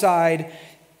God decide,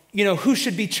 who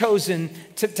should be chosen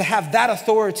to have that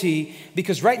authority,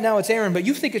 because right now it's Aaron, but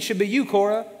you think it should be you,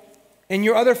 Korah, and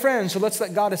your other friends, so let's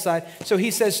let God decide. So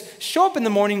he says, show up in the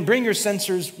morning, bring your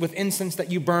censers with incense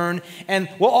that you burn, and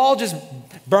we'll all just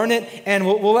burn it, and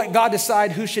we'll let God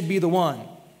decide who should be the one.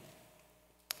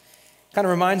 Kind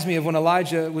of reminds me of when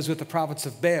Elijah was with the prophets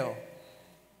of Baal.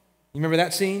 You remember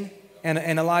that scene?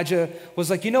 And Elijah was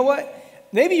like, you know what?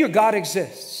 Maybe your God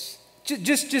exists.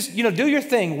 Just do your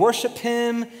thing. Worship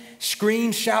him,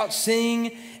 scream, shout,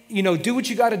 sing, do what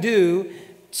you got to do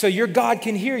so your God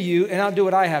can hear you, and I'll do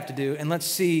what I have to do, and let's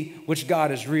see which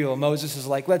God is real. Moses is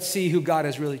like, let's see who God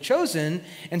has really chosen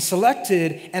and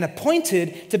selected and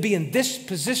appointed to be in this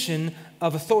position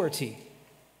of authority,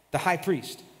 the high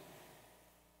priest.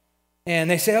 And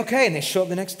they say, okay, and they show up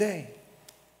the next day.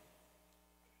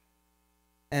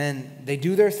 And they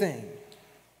do their thing.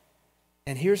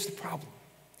 And here's the problem.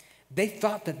 They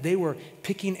thought that they were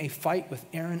picking a fight with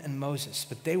Aaron and Moses,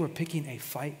 but they were picking a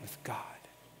fight with God.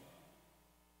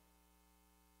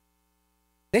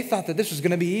 They thought that this was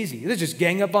going to be easy. They just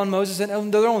gang up on Moses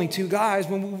and they're only two guys.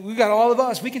 When we got all of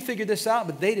us, we can figure this out.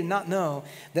 But they did not know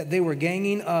that they were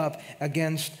ganging up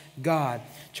against God.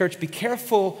 Church, be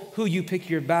careful who you pick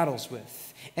your battles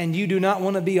with. And you do not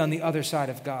want to be on the other side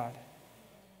of God.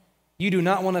 You do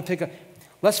not want to pick a...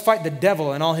 Let's fight the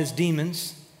devil and all his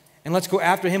demons, and let's go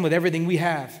after him with everything we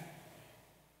have.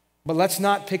 But let's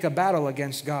not pick a battle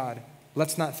against God.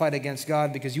 Let's not fight against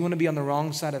God, because you want to be on the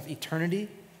wrong side of eternity?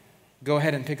 Go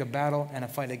ahead and pick a battle and a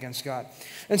fight against God.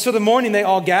 And so the morning they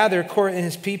all gather, Korah and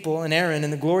his people and Aaron,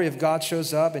 and the glory of God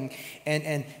shows up, and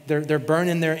they're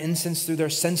burning their incense through their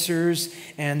censers,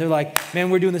 and they're like, man,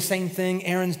 we're doing the same thing.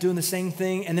 Aaron's doing the same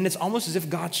thing. And then it's almost as if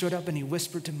God showed up and he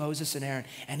whispered to Moses and Aaron,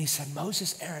 and he said,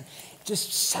 Moses, Aaron,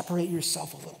 just separate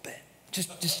yourself a little bit.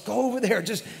 Just go over there,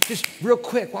 just real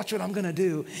quick, watch what I'm going to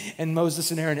do. And Moses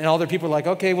and Aaron and all their people are like,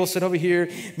 okay, we'll sit over here.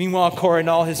 Meanwhile, Korah and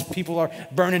all his people are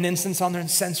burning incense on their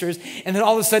censers. And then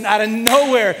all of a sudden, out of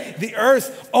nowhere, the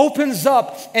earth opens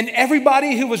up, and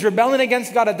everybody who was rebelling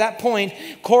against God at that point,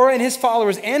 Korah and his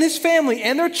followers and his family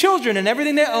and their children and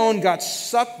everything they owned, got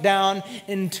sucked down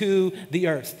into the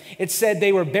earth. It said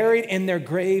they were buried in their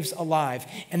graves alive.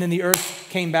 And then the earth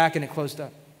came back and it closed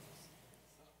up.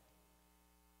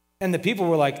 And the people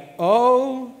were like,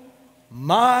 oh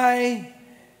my,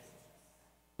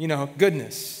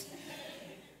 goodness.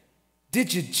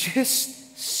 Did you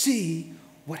just see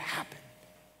what happened?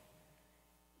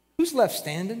 Who's left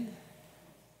standing?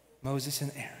 Moses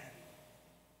and Aaron.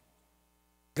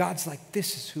 God's like,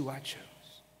 this is who I chose.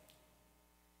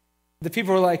 The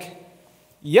people were like,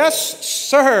 yes,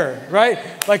 sir, right?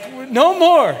 Like, no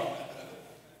more.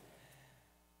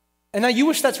 And now you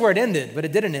wish that's where it ended, but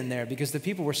it didn't end there because the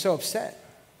people were so upset.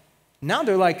 Now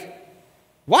they're like,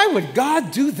 why would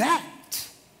God do that?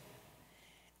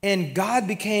 And God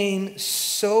became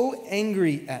so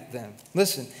angry at them.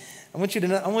 Listen, I want you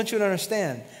to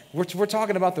understand, we're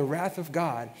talking about the wrath of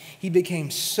God. He became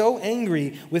so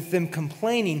angry with them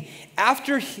complaining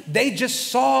after they just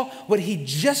saw what he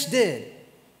just did.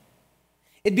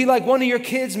 It'd be like one of your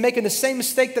kids making the same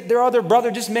mistake that their other brother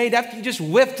just made after you just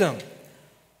whipped them.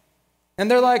 And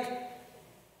they're like,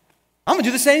 I'm going to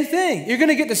do the same thing. You're going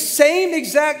to get the same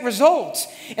exact results.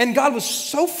 And God was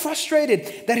so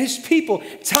frustrated that his people,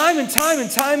 time and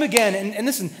time again, and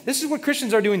listen, this is what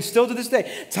Christians are doing still to this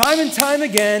day. Time and time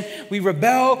again, we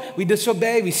rebel, we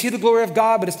disobey, we see the glory of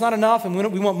God, but it's not enough, and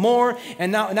we want more,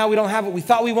 and now we don't have what we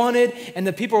thought we wanted. And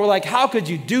the people were like, how could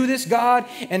you do this, God?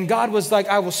 And God was like,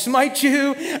 I will smite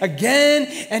you again.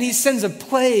 And he sends a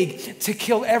plague to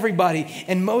kill everybody.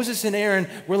 And Moses and Aaron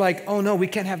were like, oh no, we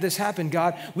can't have this happen,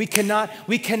 God. We cannot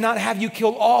have you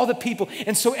kill all the people.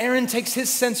 And so Aaron takes his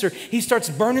censer. He starts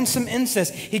burning some incense.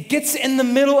 He gets in the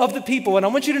middle of the people. And I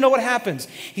want you to know what happens.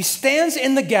 He stands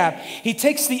in the gap. He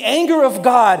takes the anger of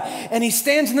God and he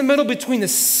stands in the middle between the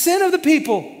sin of the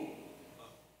people.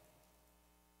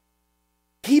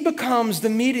 He becomes the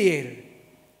mediator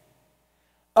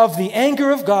of the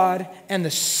anger of God and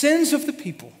the sins of the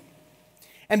people.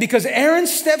 And because Aaron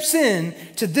steps in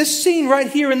to this scene right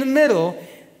here in the middle,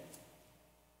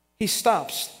 he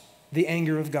stops the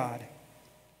anger of God.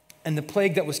 And the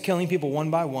plague that was killing people one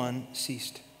by one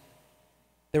ceased.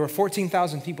 There were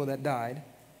 14,000 people that died,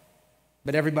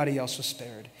 but everybody else was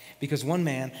spared. Because one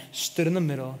man stood in the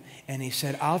middle and he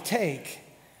said, I'll take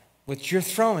what you're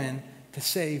throwing to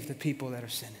save the people that are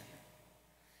sinning.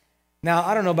 Now,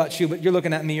 I don't know about you, but you're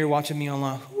looking at me, you're watching me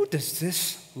online. Who does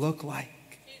this look like?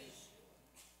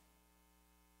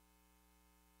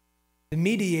 The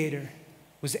mediator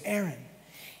was Aaron.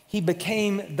 He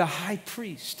became the high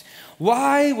priest.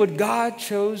 Why would God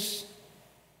choose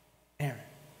Aaron?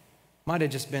 Might have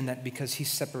just been that because he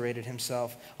separated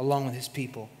himself along with his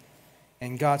people.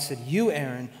 And God said, you,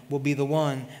 Aaron, will be the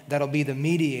one that'll be the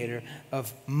mediator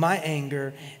of my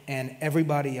anger and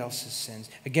everybody else's sins.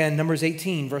 Again, Numbers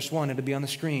 18, verse 1, it'll be on the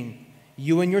screen.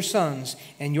 You and your sons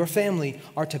and your family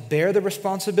are to bear the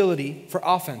responsibility for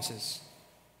offenses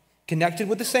connected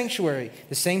with the sanctuary,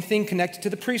 the same thing connected to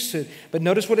the priesthood. But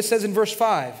notice what it says in verse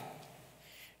 5.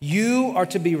 You are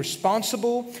to be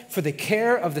responsible for the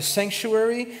care of the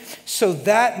sanctuary so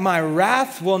that my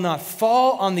wrath will not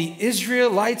fall on the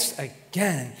Israelites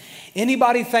again.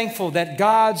 Anybody thankful that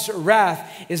God's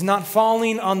wrath is not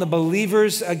falling on the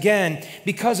believers again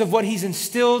because of what he's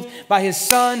instilled by his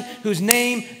son whose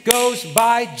name goes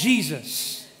by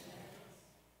Jesus?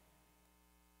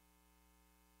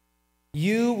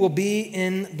 You will be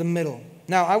in the middle.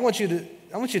 Now, I want you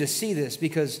to see this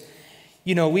because,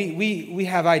 we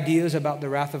have ideas about the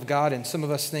wrath of God, and some of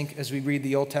us think as we read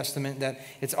the Old Testament that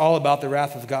it's all about the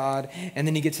wrath of God, and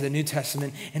then you get to the New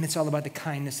Testament, and it's all about the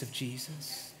kindness of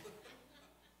Jesus.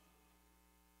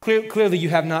 Clearly, you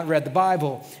have not read the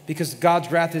Bible because God's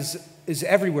wrath is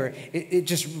everywhere. It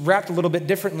just wrapped a little bit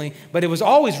differently, but it was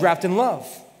always wrapped in love.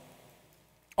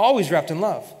 Always wrapped in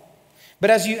love. But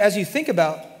as you think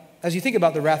about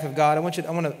the wrath of God, I want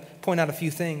to point out a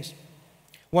few things.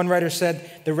 One writer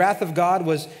said, the wrath of God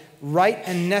was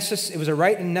it was a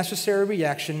right and necessary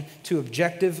reaction to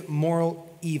objective moral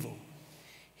evil.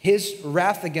 His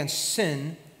wrath against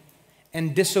sin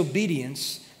and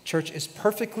disobedience, church, is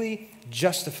perfectly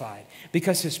justified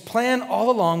because his plan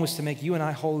all along was to make you and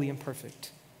I holy and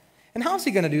perfect. And how is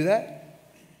he going to do that?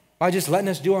 By just letting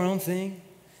us do our own thing,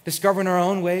 discovering our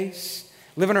own ways,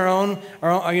 living our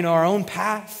own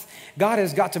path. God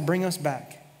has got to bring us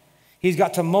back. He's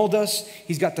got to mold us.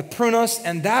 He's got to prune us,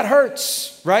 and that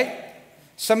hurts, right?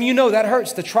 Some of you know that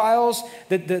hurts. The trials,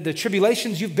 the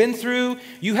tribulations you've been through,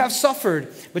 you have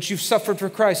suffered, but you've suffered for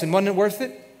Christ. And wasn't it worth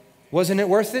it? Wasn't it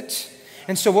worth it?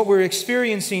 And so what we're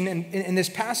experiencing in this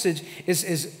passage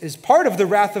is part of the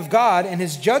wrath of God and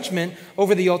his judgment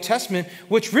over the Old Testament,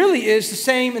 which really is the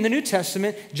same in the New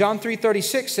Testament. John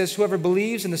 3:36 says, whoever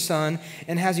believes in the Son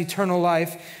and has eternal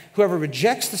life, whoever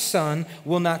rejects the Son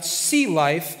will not see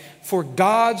life, for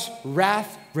God's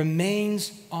wrath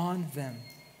remains on them.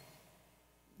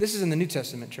 This is in the New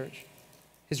Testament, church.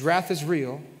 His wrath is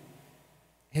real.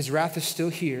 His wrath is still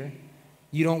here.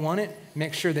 You don't want it?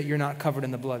 Make sure that you're not covered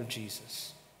in the blood of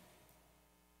Jesus.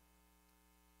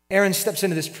 Aaron steps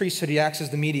into this priesthood. He acts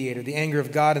as the mediator, the anger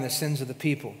of God and the sins of the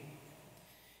people.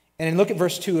 And look at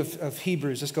verse 2 of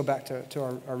Hebrews. Let's go back to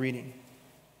our reading.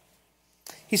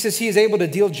 He says, he is able to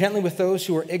deal gently with those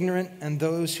who are ignorant and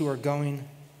those who are going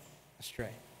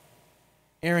astray.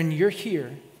 Aaron, you're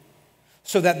here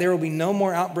so that there will be no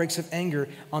more outbreaks of anger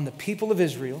on the people of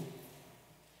Israel,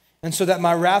 and so that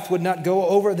my wrath would not go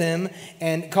over them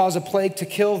and cause a plague to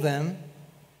kill them.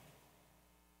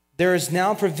 There is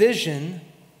now provision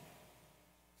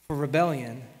for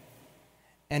rebellion,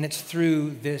 and it's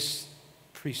through this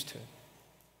priesthood.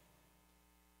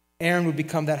 Aaron would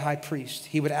become that high priest.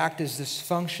 He would act as this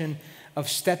function of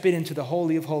stepping into the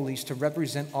Holy of Holies to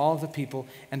represent all of the people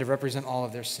and to represent all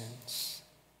of their sins.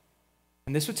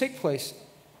 And this would take place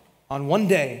on one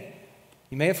day,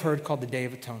 you may have heard, called the Day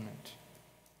of Atonement.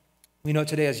 We know it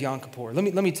today as Yom Kippur. Let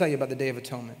me tell you about the Day of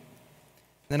Atonement.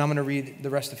 Then I'm going to read the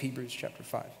rest of Hebrews chapter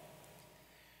 5.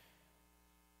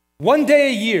 One day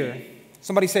a year,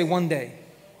 somebody say one day.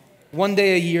 One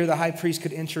day a year, the high priest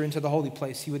could enter into the holy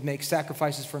place. He would make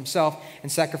sacrifices for himself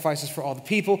and sacrifices for all the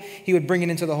people. He would bring it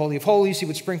into the Holy of Holies. He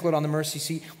would sprinkle it on the mercy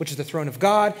seat, which is the throne of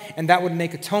God, and that would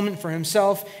make atonement for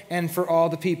himself and for all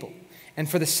the people, and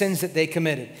for the sins that they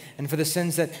committed. And for the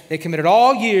sins that they committed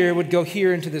all year would go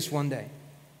here into this one day.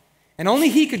 And only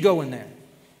he could go in there.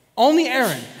 Only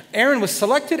Aaron. Aaron was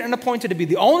selected and appointed to be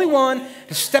the only one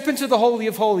to step into the Holy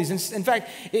of Holies. In fact,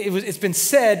 it's been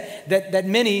said that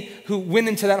many who went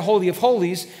into that Holy of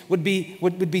Holies would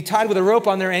be tied with a rope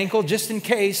on their ankle just in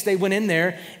case they went in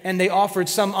there and they offered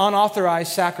some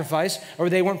unauthorized sacrifice, or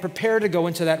they weren't prepared to go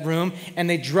into that room and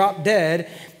they dropped dead,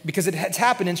 because it has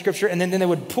happened in Scripture, and then they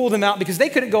would pull them out because they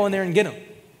couldn't go in there and get them.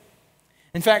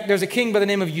 In fact, there's a king by the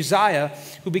name of Uzziah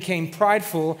who became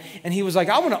prideful, and he was like,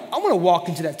 I want to walk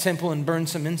into that temple and burn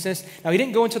some incense. Now, he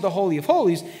didn't go into the Holy of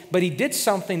Holies, but he did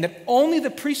something that only the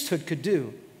priesthood could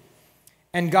do.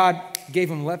 And God gave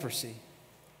him leprosy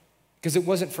because it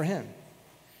wasn't for him.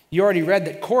 You already read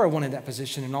that Korah wanted that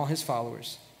position and all his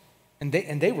followers, and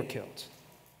they were killed.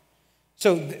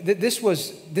 So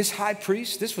this high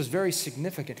priest, this was very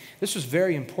significant. This was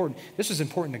very important. This was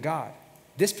important to God.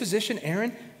 This position,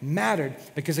 Aaron, mattered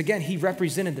because, again, he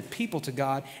represented the people to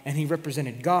God, and he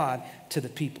represented God to the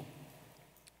people.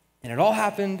 And it all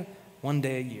happened one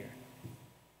day a year.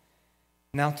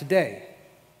 Now today,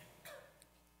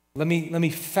 let me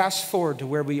fast forward to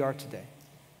where we are today.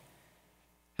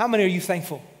 How many are you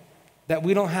thankful that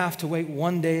we don't have to wait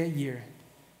one day a year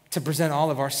to present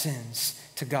all of our sins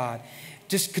to God?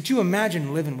 Just could you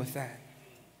imagine living with that?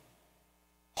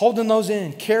 Holding those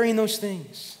in, carrying those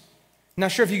things. I'm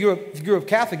not sure if you grew up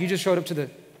Catholic, you just showed up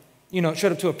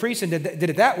to a priest and did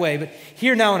it that way. But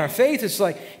here now in our faith, it's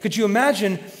like, could you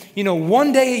imagine,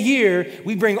 one day a year,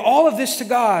 we bring all of this to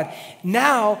God.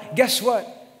 Now, guess what?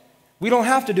 We don't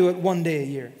have to do it one day a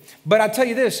year. But I tell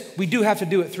you this, we do have to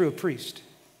do it through a priest.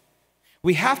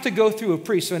 We have to go through a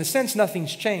priest. So in a sense,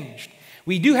 nothing's changed.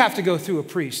 We do have to go through a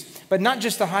priest, but not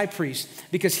just the high priest,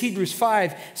 because Hebrews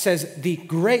 5 says the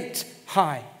great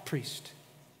high priest.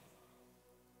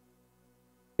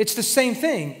 It's the same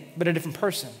thing, but a different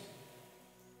person.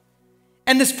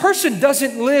 And this person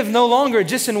doesn't live no longer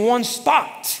just in one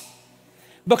spot.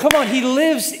 But come on, he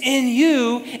lives in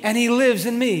you and he lives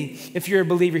in me, if you're a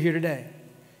believer here today.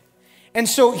 And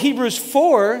so Hebrews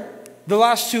 4, the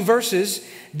last two verses,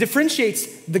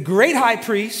 differentiates the great high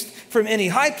priest from any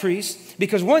high priest,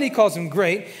 because one, he calls him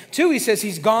great. Two, he says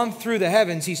he's gone through the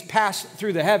heavens. He's passed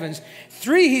through the heavens.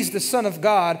 Three, he's the Son of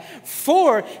God.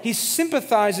 Four, he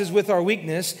sympathizes with our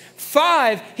weakness.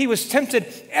 Five, he was tempted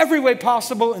every way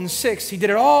possible. And six, he did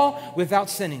it all without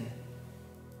sinning.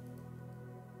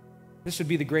 This would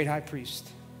be the great high priest,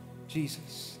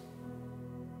 Jesus.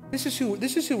 This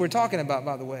is who we're talking about,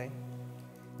 by the way.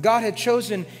 God had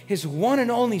chosen his one and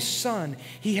only Son.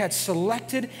 He had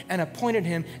selected and appointed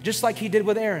him just like he did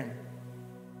with Aaron,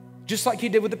 just like he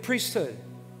did with the priesthood.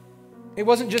 It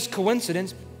wasn't just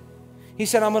coincidence. He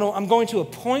said, I'm going to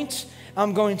appoint,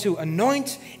 I'm going to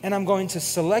anoint, and I'm going to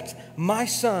select my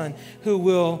Son who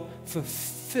will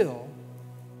fulfill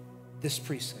this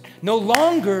priesthood. No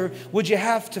longer would you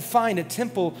have to find a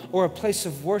temple or a place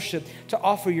of worship to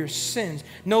offer your sins.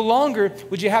 No longer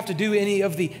would you have to do any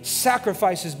of the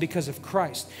sacrifices because of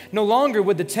Christ. No longer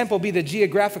would the temple be the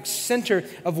geographic center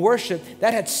of worship.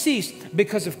 That had ceased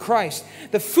because of Christ.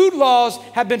 The food laws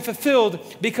have been fulfilled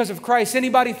because of Christ.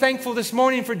 Anybody thankful this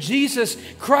morning for Jesus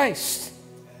Christ?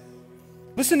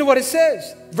 Listen to what it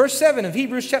says. Verse 7 of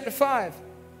Hebrews chapter 5.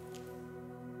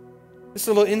 This is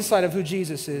a little insight of who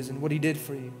Jesus is and what he did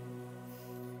for you.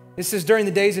 It says, during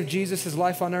the days of Jesus'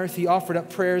 life on earth, he offered up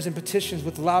prayers and petitions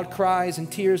with loud cries and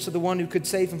tears to the one who could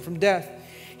save him from death.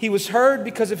 He was heard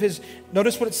because of his,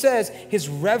 notice what it says, his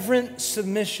reverent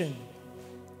submission.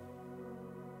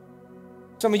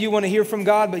 Some of you want to hear from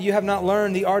God, but you have not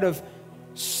learned the art of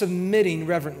submitting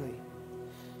reverently.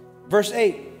 Verse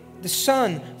 8, the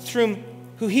Son, through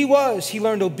who he was, he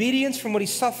learned obedience from what he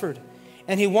suffered.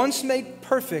 And he once made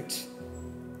perfect,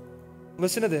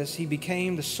 listen to this, he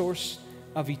became the source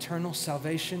of eternal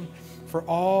salvation for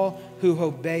all who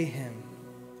obey him.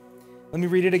 Let me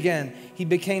read it again. He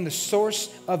became the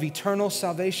source of eternal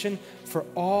salvation for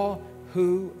all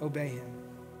who obey him,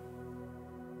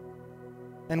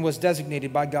 and was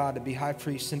designated by God to be high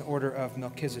priest in order of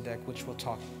Melchizedek, which we'll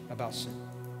talk about soon.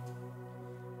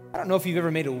 I don't know if you've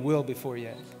ever made a will before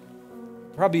yet.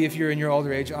 Probably if you're in your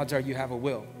older age, odds are you have a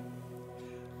will.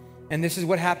 And this is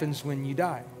what happens when you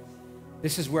die.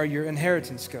 This is where your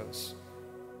inheritance goes.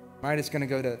 Right? It's going to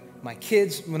go to my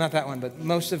kids. Well, not that one, but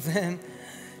most of them.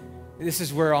 This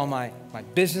is where all my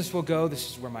business will go.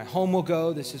 This is where my home will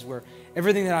go. This is where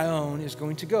everything that I own is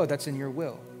going to go. That's in your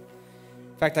will.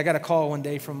 In fact, I got a call one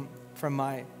day from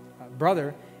my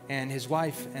brother and his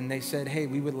wife, and they said, hey,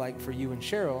 we would like for you and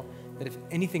Cheryl that if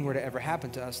anything were to ever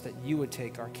happen to us, that you would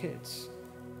take our kids.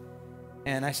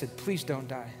 And I said, please don't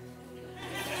die.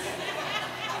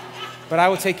 But I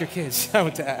will take your kids. We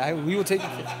will take your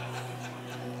kids.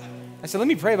 I said, let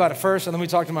me pray about it first, and let me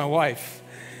talk to my wife.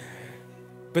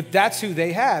 But that's who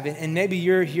they have. And maybe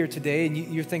you're here today, and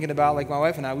you're thinking about, like my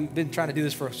wife and I, we've been trying to do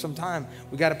this for some time.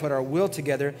 We got to put our will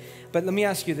together. But let me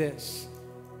ask you this.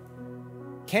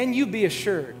 Can you be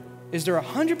assured, is there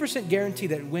 100% guarantee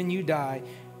that when you die,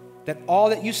 that all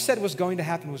that you said was going to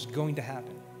happen was going to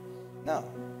happen? No.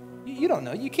 You don't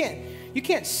know. You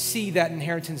can't see that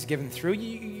inheritance given through.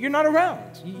 You're not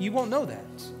around. You won't know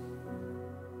that.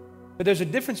 But there's a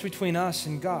difference between us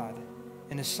and God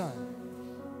and his Son,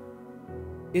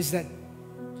 is that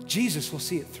Jesus will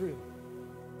see it through.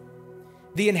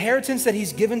 The inheritance that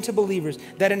he's given to believers,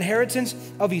 that inheritance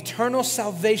of eternal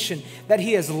salvation that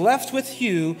he has left with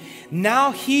you,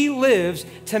 now he lives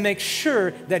to make sure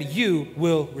that you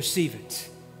will receive it.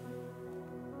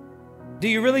 Do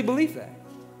you really believe that?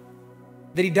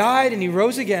 That he died and he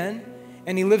rose again,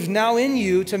 and he lives now in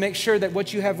you to make sure that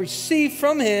what you have received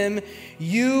from him,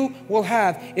 you will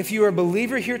have. If you are a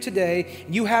believer here today,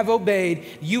 you have obeyed,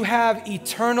 you have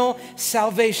eternal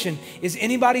salvation. Is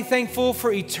anybody thankful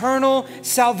for eternal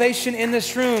salvation in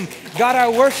this room? God, I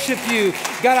worship you.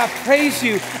 God, I praise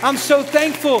you. I'm so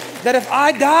thankful that if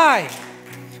I die,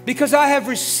 because I have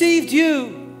received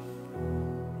you,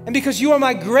 and because you are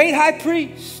my great high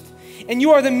priest, and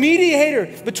you are the mediator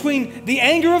between the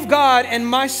anger of God and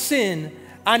my sin,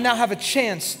 I now have a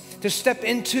chance to step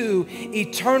into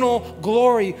eternal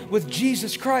glory with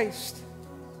Jesus Christ.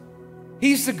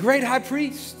 He's the great high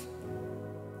priest.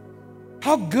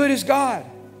 How good is God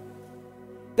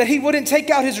that he wouldn't take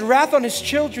out his wrath on his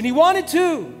children. He wanted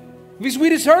to, because we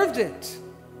deserved it.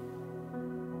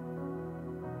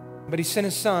 But he sent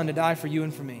his Son to die for you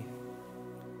and for me.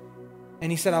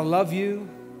 And he said, I love you.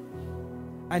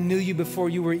 I knew you before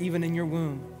you were even in your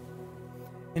womb.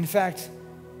 In fact,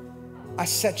 I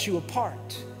set you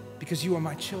apart because you are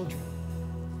my children.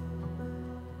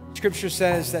 Scripture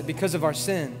says that because of our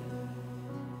sin,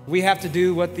 we have to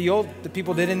do what the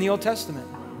people did in the Old Testament.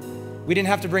 We didn't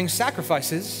have to bring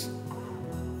sacrifices.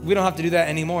 We don't have to do that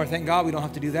anymore. Thank God we don't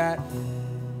have to do that.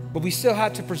 But we still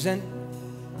had to present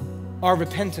our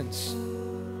repentance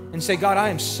and say, God, I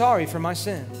am sorry for my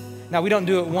sin. Now, we don't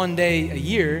do it one day a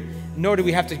year, nor do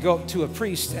we have to go to a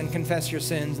priest and confess your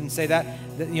sins and say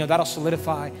that'll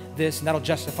solidify this and that'll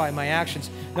justify my actions.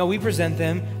 No, we present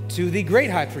them to the great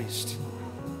high priest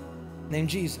named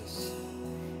Jesus.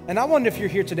 And I wonder if you're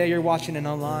here today, you're watching it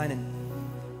online, and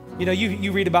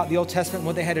you read about the Old Testament and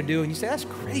what they had to do, and you say, that's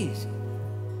crazy.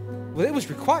 Well, it was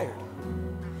required.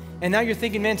 And now you're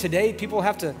thinking, man, today people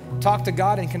have to talk to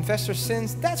God and confess their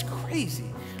sins. That's crazy.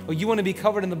 Well, you want to be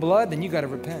covered in the blood, then you got to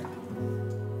repent.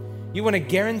 You want to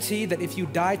guarantee that if you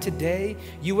die today,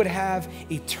 you would have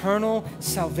eternal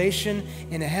salvation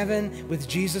in heaven with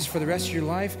Jesus for the rest of your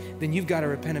life, then you've got to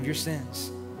repent of your sins,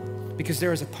 because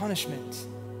there is a punishment.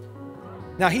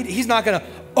 Now, he's not going to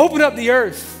open up the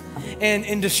earth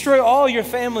and destroy all your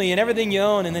family and everything you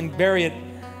own and then bury it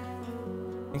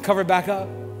and cover it back up.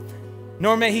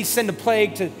 Nor may he send a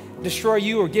plague to destroy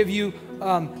you or give you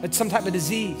some type of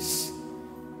disease.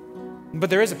 But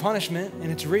there is a punishment,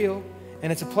 and it's real, and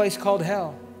it's a place called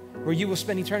hell where you will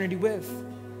spend eternity with,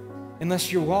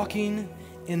 unless you're walking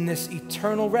in this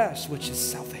eternal rest, which is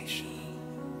salvation.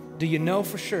 Do you know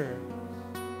for sure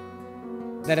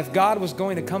that if God was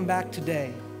going to come back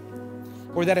today,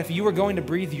 or that if you were going to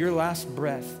breathe your last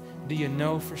breath, do you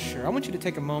know for sure? I want you to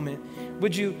take a moment.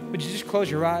 Would you just close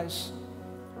your eyes?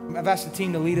 I've asked the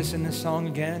team to lead us in this song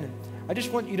again, and I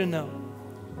just want you to know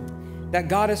that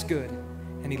God is good,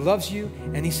 and he loves you,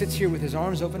 and he sits here with his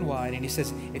arms open wide, and he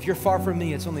says, if you're far from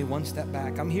me, it's only one step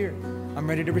back. I'm here. I'm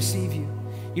ready to receive you.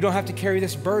 You don't have to carry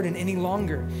this burden any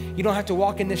longer. You don't have to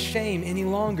walk in this shame any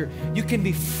longer. You can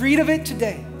be freed of it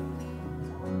today.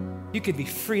 You could be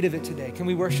freed of it today. Can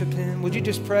we worship him? Would you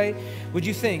just pray? Would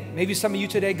you think, maybe some of you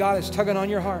today, God is tugging on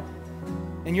your heart,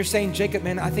 and you're saying, Jacob,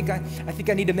 man, I think I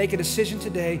need to make a decision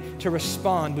today to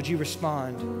respond. Would you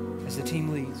respond as the team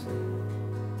leads?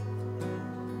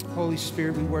 Holy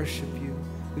Spirit, we worship you.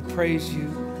 We praise you.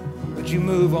 Would you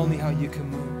move only how you can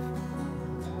move?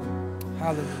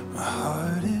 Hallelujah.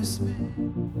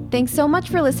 Thanks so much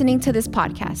for listening to this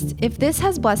podcast. If this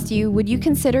has blessed you, would you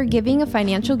consider giving a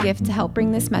financial gift to help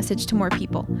bring this message to more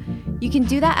people? You can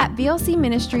do that at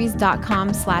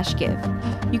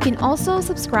vlcministries.com/give. You can also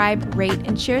subscribe, rate,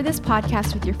 and share this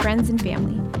podcast with your friends and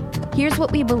family. Here's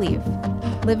what we believe: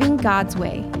 living God's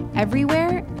way,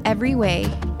 everywhere, every way,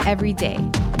 every day.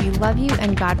 We love you,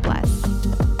 and God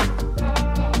bless.